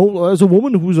 But, you know, as a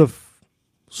woman who's a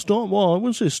I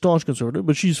wouldn't say staunch conservative,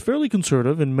 but she's fairly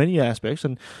conservative in many aspects,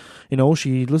 and, you know,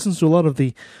 she listens to a lot of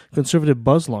the conservative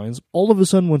buzz lines. All of a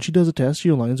sudden, when she does a test, she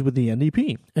aligns with the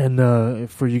NDP. And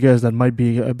for you guys that might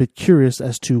be a bit curious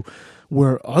as to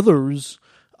where others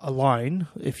align,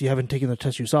 if you haven't taken the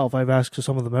test yourself, I've asked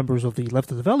some of the members of the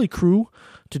Left of the Valley crew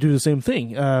to do the same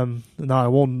thing. Now, I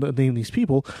won't name these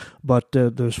people, but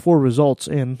there's 4 results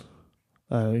in,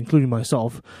 including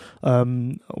myself.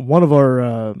 One of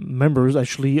our members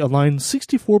actually aligned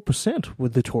 64%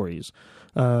 with the Tories.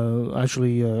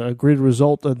 Actually, a greater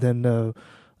result than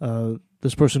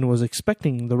this person was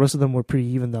expecting. The rest of them were pretty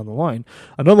even down the line.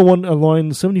 Another one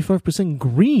aligned 75%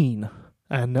 Green,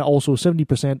 and also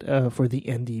 70% for the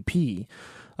NDP.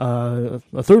 A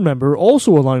third member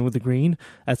also aligned with the Green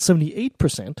at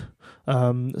 78%,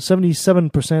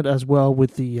 77% as well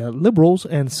with the Liberals,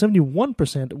 and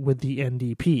 71% with the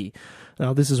NDP.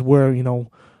 Now, this is where, you know,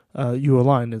 you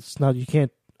align. It's not, you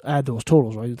can't add those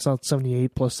totals, right? It's not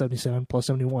 78 plus 77 plus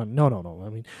 71. No. I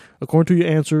mean, according to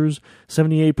your answers,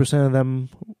 78% of them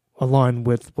align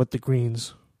with what the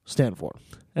Greens stand for.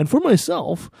 And for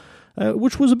myself,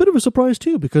 which was a bit of a surprise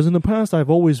too, because in the past I've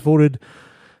always voted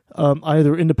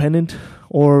either independent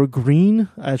or Green.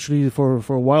 Actually, for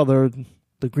a while there,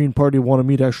 the Green Party wanted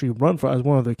me to actually run for as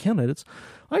one of their candidates.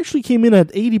 I actually came in at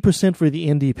 80% for the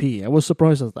NDP. I was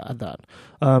surprised at that.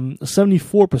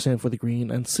 74% for the Green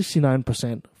and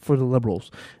 69% for the Liberals.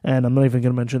 And I'm not even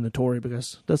going to mention the Tory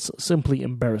because that's simply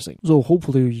embarrassing. So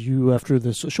hopefully you, after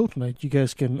this show tonight, you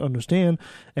guys can understand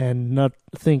and not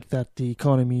think that the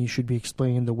economy should be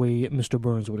explained the way Mr.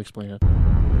 Burns would explain it.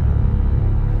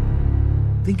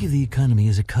 Think of the economy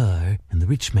as a car and the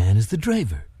rich man as the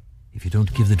driver. If you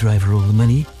don't give the driver all the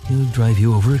money, he'll drive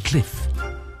you over a cliff.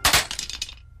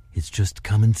 It's just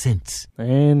common sense.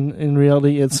 And in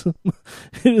reality, it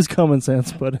is common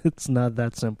sense, but it's not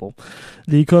that simple.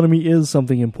 The economy is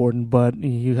something important, but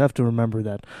you have to remember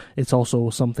that it's also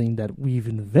something that we've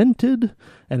invented,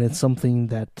 and it's something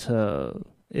that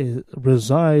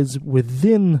resides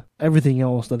within everything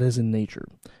else that is in nature.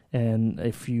 And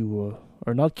if you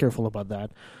are not careful about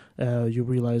that, you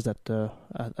realize that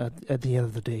at the end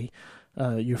of the day,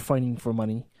 you're fighting for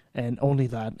money, and only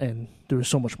that, and there is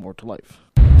so much more to life.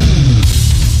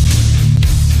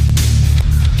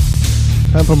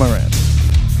 Time for my rant.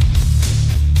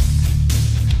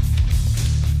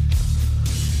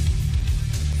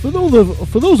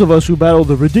 For those of us who battle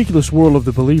the ridiculous world of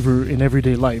the believer in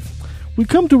everyday life, we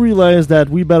come to realize that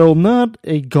we battle not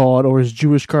a god or his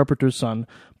Jewish carpenter's son,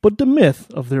 but the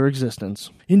myth of their existence.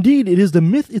 Indeed, it is the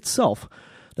myth itself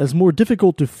that is more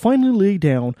difficult to finally lay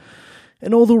down,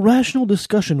 and although rational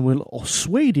discussion will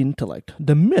sway the intellect,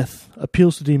 the myth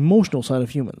appeals to the emotional side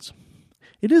of humans.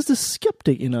 It is the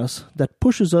skeptic in us that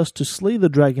pushes us to slay the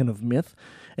dragon of myth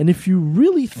And if you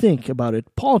really think about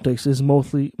it, politics is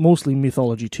mostly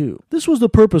mythology too. This was the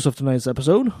purpose of tonight's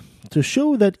episode, to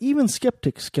show that even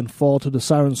skeptics can fall to the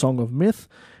siren song of myth,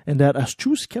 and that as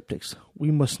true skeptics,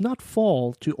 we must not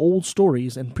fall to old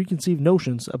stories and preconceived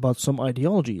notions about some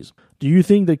ideologies. Do you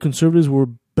think that conservatives were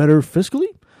better fiscally?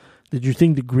 Did you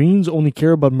think the Greens only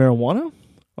care about marijuana?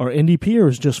 Or NDP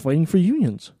is just fighting for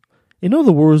unions? In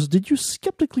other words, did you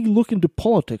skeptically look into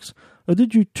politics, or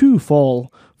did you too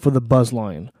fall for the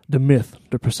buzzline, the myth,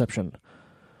 the perception?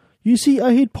 You see,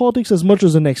 I hate politics as much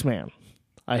as the next man.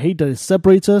 I hate that it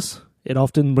separates us, it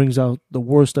often brings out the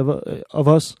worst of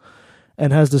us,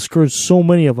 and has discouraged so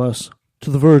many of us to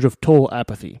the verge of total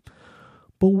apathy.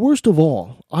 But worst of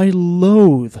all, I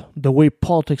loathe the way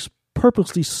politics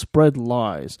purposely spread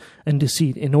lies and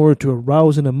deceit in order to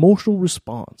arouse an emotional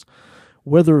response,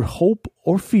 whether hope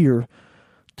or fear,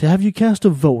 to have you cast a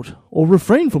vote or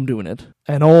refrain from doing it,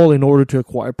 and all in order to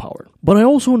acquire power. But I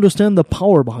also understand the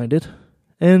power behind it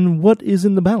and what is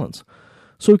in the balance,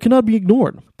 so it cannot be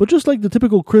ignored. But just like the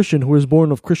typical Christian who is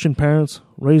born of Christian parents,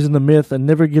 raised in the myth and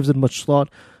never gives it much thought,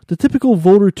 the typical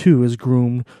voter too is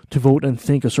groomed to vote and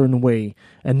think a certain way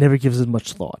and never gives it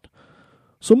much thought.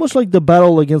 So much like the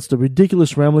battle against the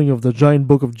ridiculous rambling of the giant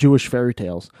book of Jewish fairy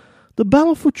tales, the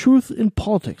battle for truth in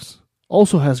politics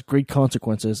also has great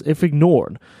consequences if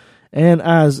ignored, and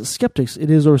as skeptics, it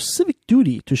is our civic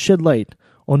duty to shed light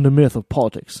on the myth of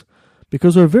politics.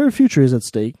 Because our very future is at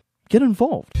stake, get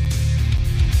involved.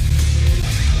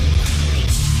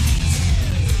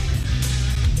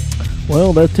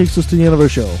 Well, that takes us to the end of our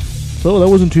show. So that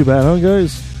wasn't too bad, huh,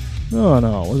 guys? No, it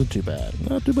wasn't too bad.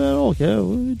 Not too bad at all. Yeah,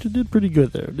 we did pretty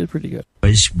good there. Did pretty good.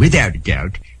 Was, without a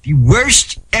doubt, the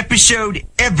worst episode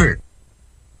ever.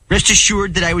 Rest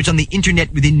assured that I was on the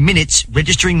internet within minutes,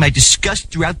 registering my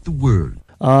disgust throughout the world.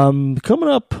 Coming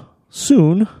up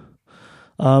soon,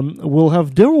 we'll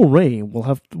have Daryl Ray.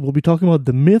 We'll be talking about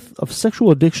the myth of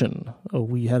sexual addiction.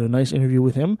 We had a nice interview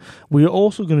with him. We're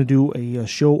also going to do a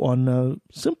show on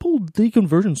simple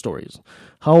deconversion stories.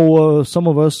 How some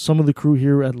of the crew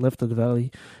here at Left of the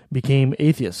Valley became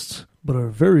atheists. But our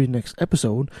very next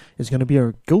episode is going to be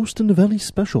our Ghost in the Valley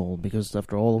special, because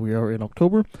after all, we are in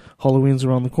October, Halloween's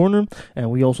around the corner, and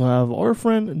we also have our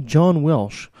friend John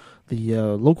Welsh, the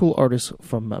local artist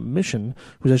from Mission,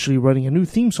 who's actually writing a new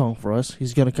theme song for us.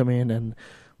 He's going to come in, and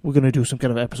we're going to do some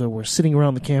kind of episode where we're sitting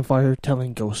around the campfire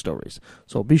telling ghost stories.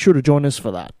 So be sure to join us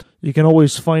for that. You can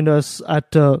always find us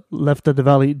at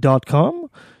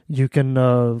leftofthevalley.com. You can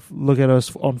look at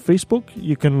us on Facebook.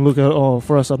 You can look at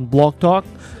for us on Blog Talk.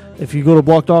 If you go to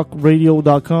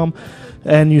blogtalkradio.com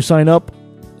and you sign up,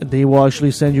 they will actually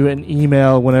send you an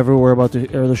email whenever we're about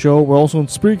to air the show. We're also on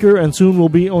Spreaker, and soon we'll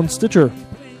be on Stitcher.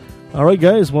 All right,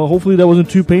 guys. Well, hopefully that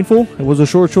wasn't too painful. It was a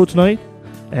short show tonight,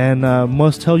 and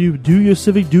must tell you, do your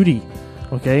civic duty,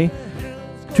 okay?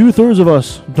 2/3 of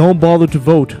us don't bother to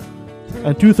vote,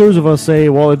 and 2/3 of us say,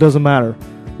 well, it doesn't matter.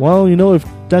 Well, you know, if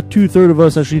that 2/3 of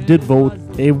us actually did vote,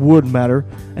 it would matter,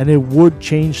 and it would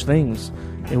change things.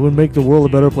 It would make the world a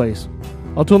better place.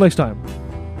 Until next time.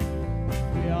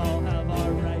 We all have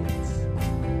our rights.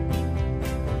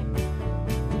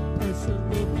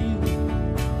 Personal view.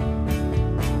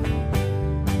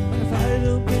 But if I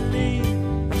don't believe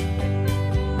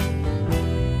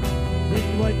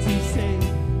in what you say,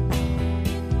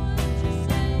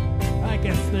 I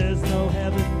guess there's no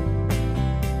heaven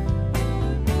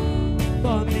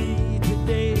for me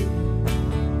today.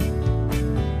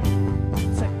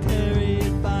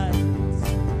 Sectarian violence,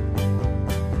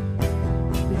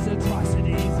 these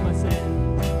atrocities must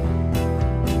end.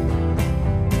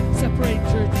 Separate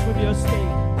church from your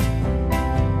state.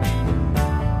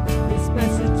 This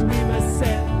message we must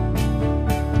send.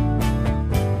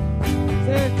 Is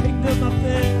there a kingdom up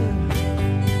there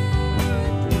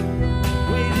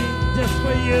waiting just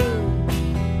for you?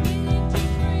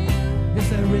 Is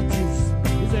there riches?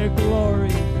 Is there glory?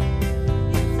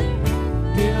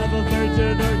 Do you have a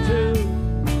virgin or two?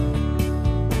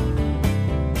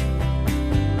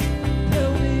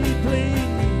 Tell me,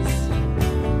 please.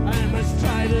 I must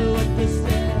try to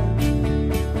understand.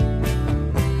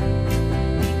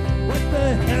 What the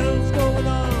hell's going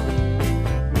on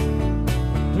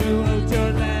throughout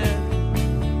your land?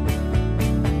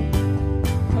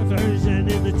 Perversion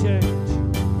in the church.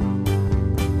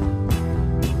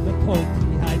 The Pope,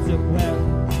 he hides it well.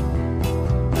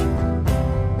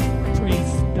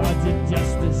 Dodging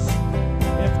justice,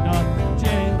 if not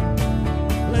jail.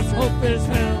 Let's hope there's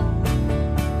hell.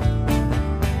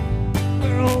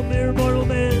 We're all mere mortal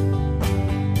men.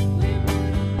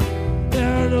 There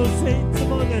are no saints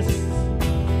among us.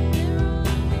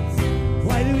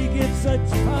 Why do we give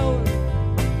such power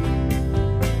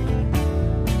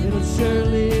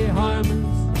surely harm us.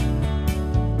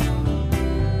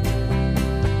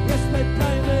 Yes, the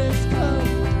time has come.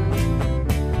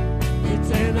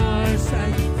 It's in our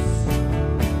sights.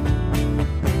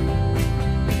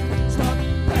 Stop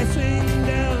passing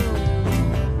down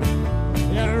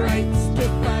your rights to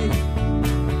fight.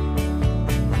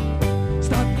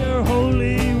 Stop your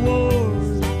holy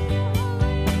wars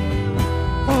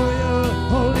for your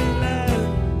holy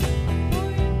land.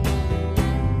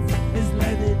 As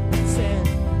Lenin said,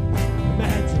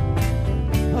 imagine,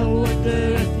 I wonder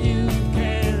if you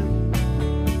can.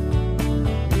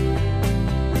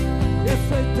 If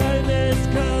the time has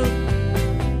come,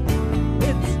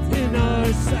 it's in our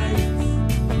sights.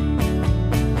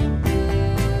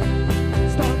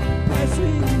 Stop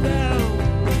passing down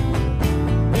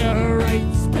your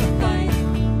rights to fight.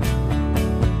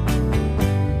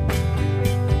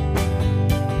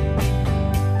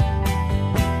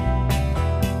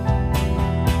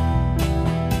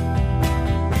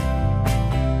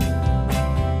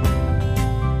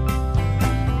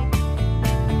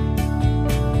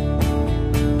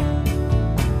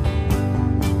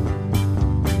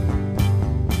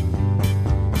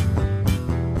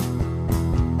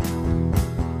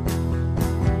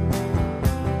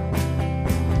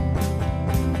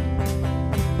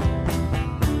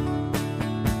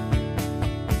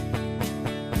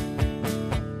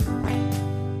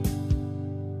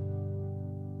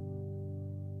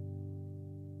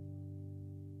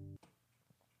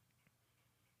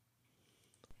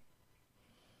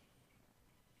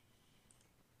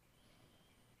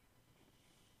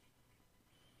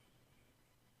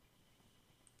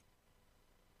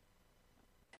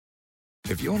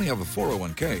 If you only have a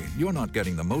 401k, you're not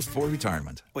getting the most for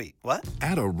retirement. Wait, what?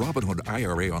 Add a Robinhood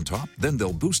IRA on top, then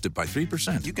they'll boost it by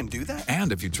 3%. You can do that?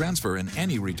 And if you transfer in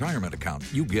any retirement account,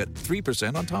 you get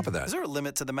 3% on top of that. Is there a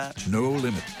limit to the match? No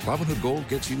limit. Robinhood Gold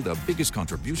gets you the biggest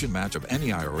contribution match of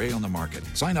any IRA on the market.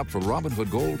 Sign up for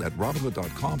Robinhood Gold at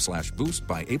Robinhood.com/boost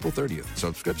by April 30th.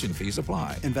 Subscription fees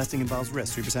apply. Investing involves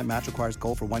risk. 3% match requires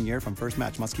gold for 1 year from first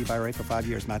match. Must keep IRA for 5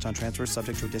 years. Match on transfers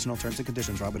subject to additional terms and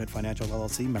conditions. Robinhood Financial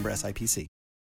LLC, member SIPC.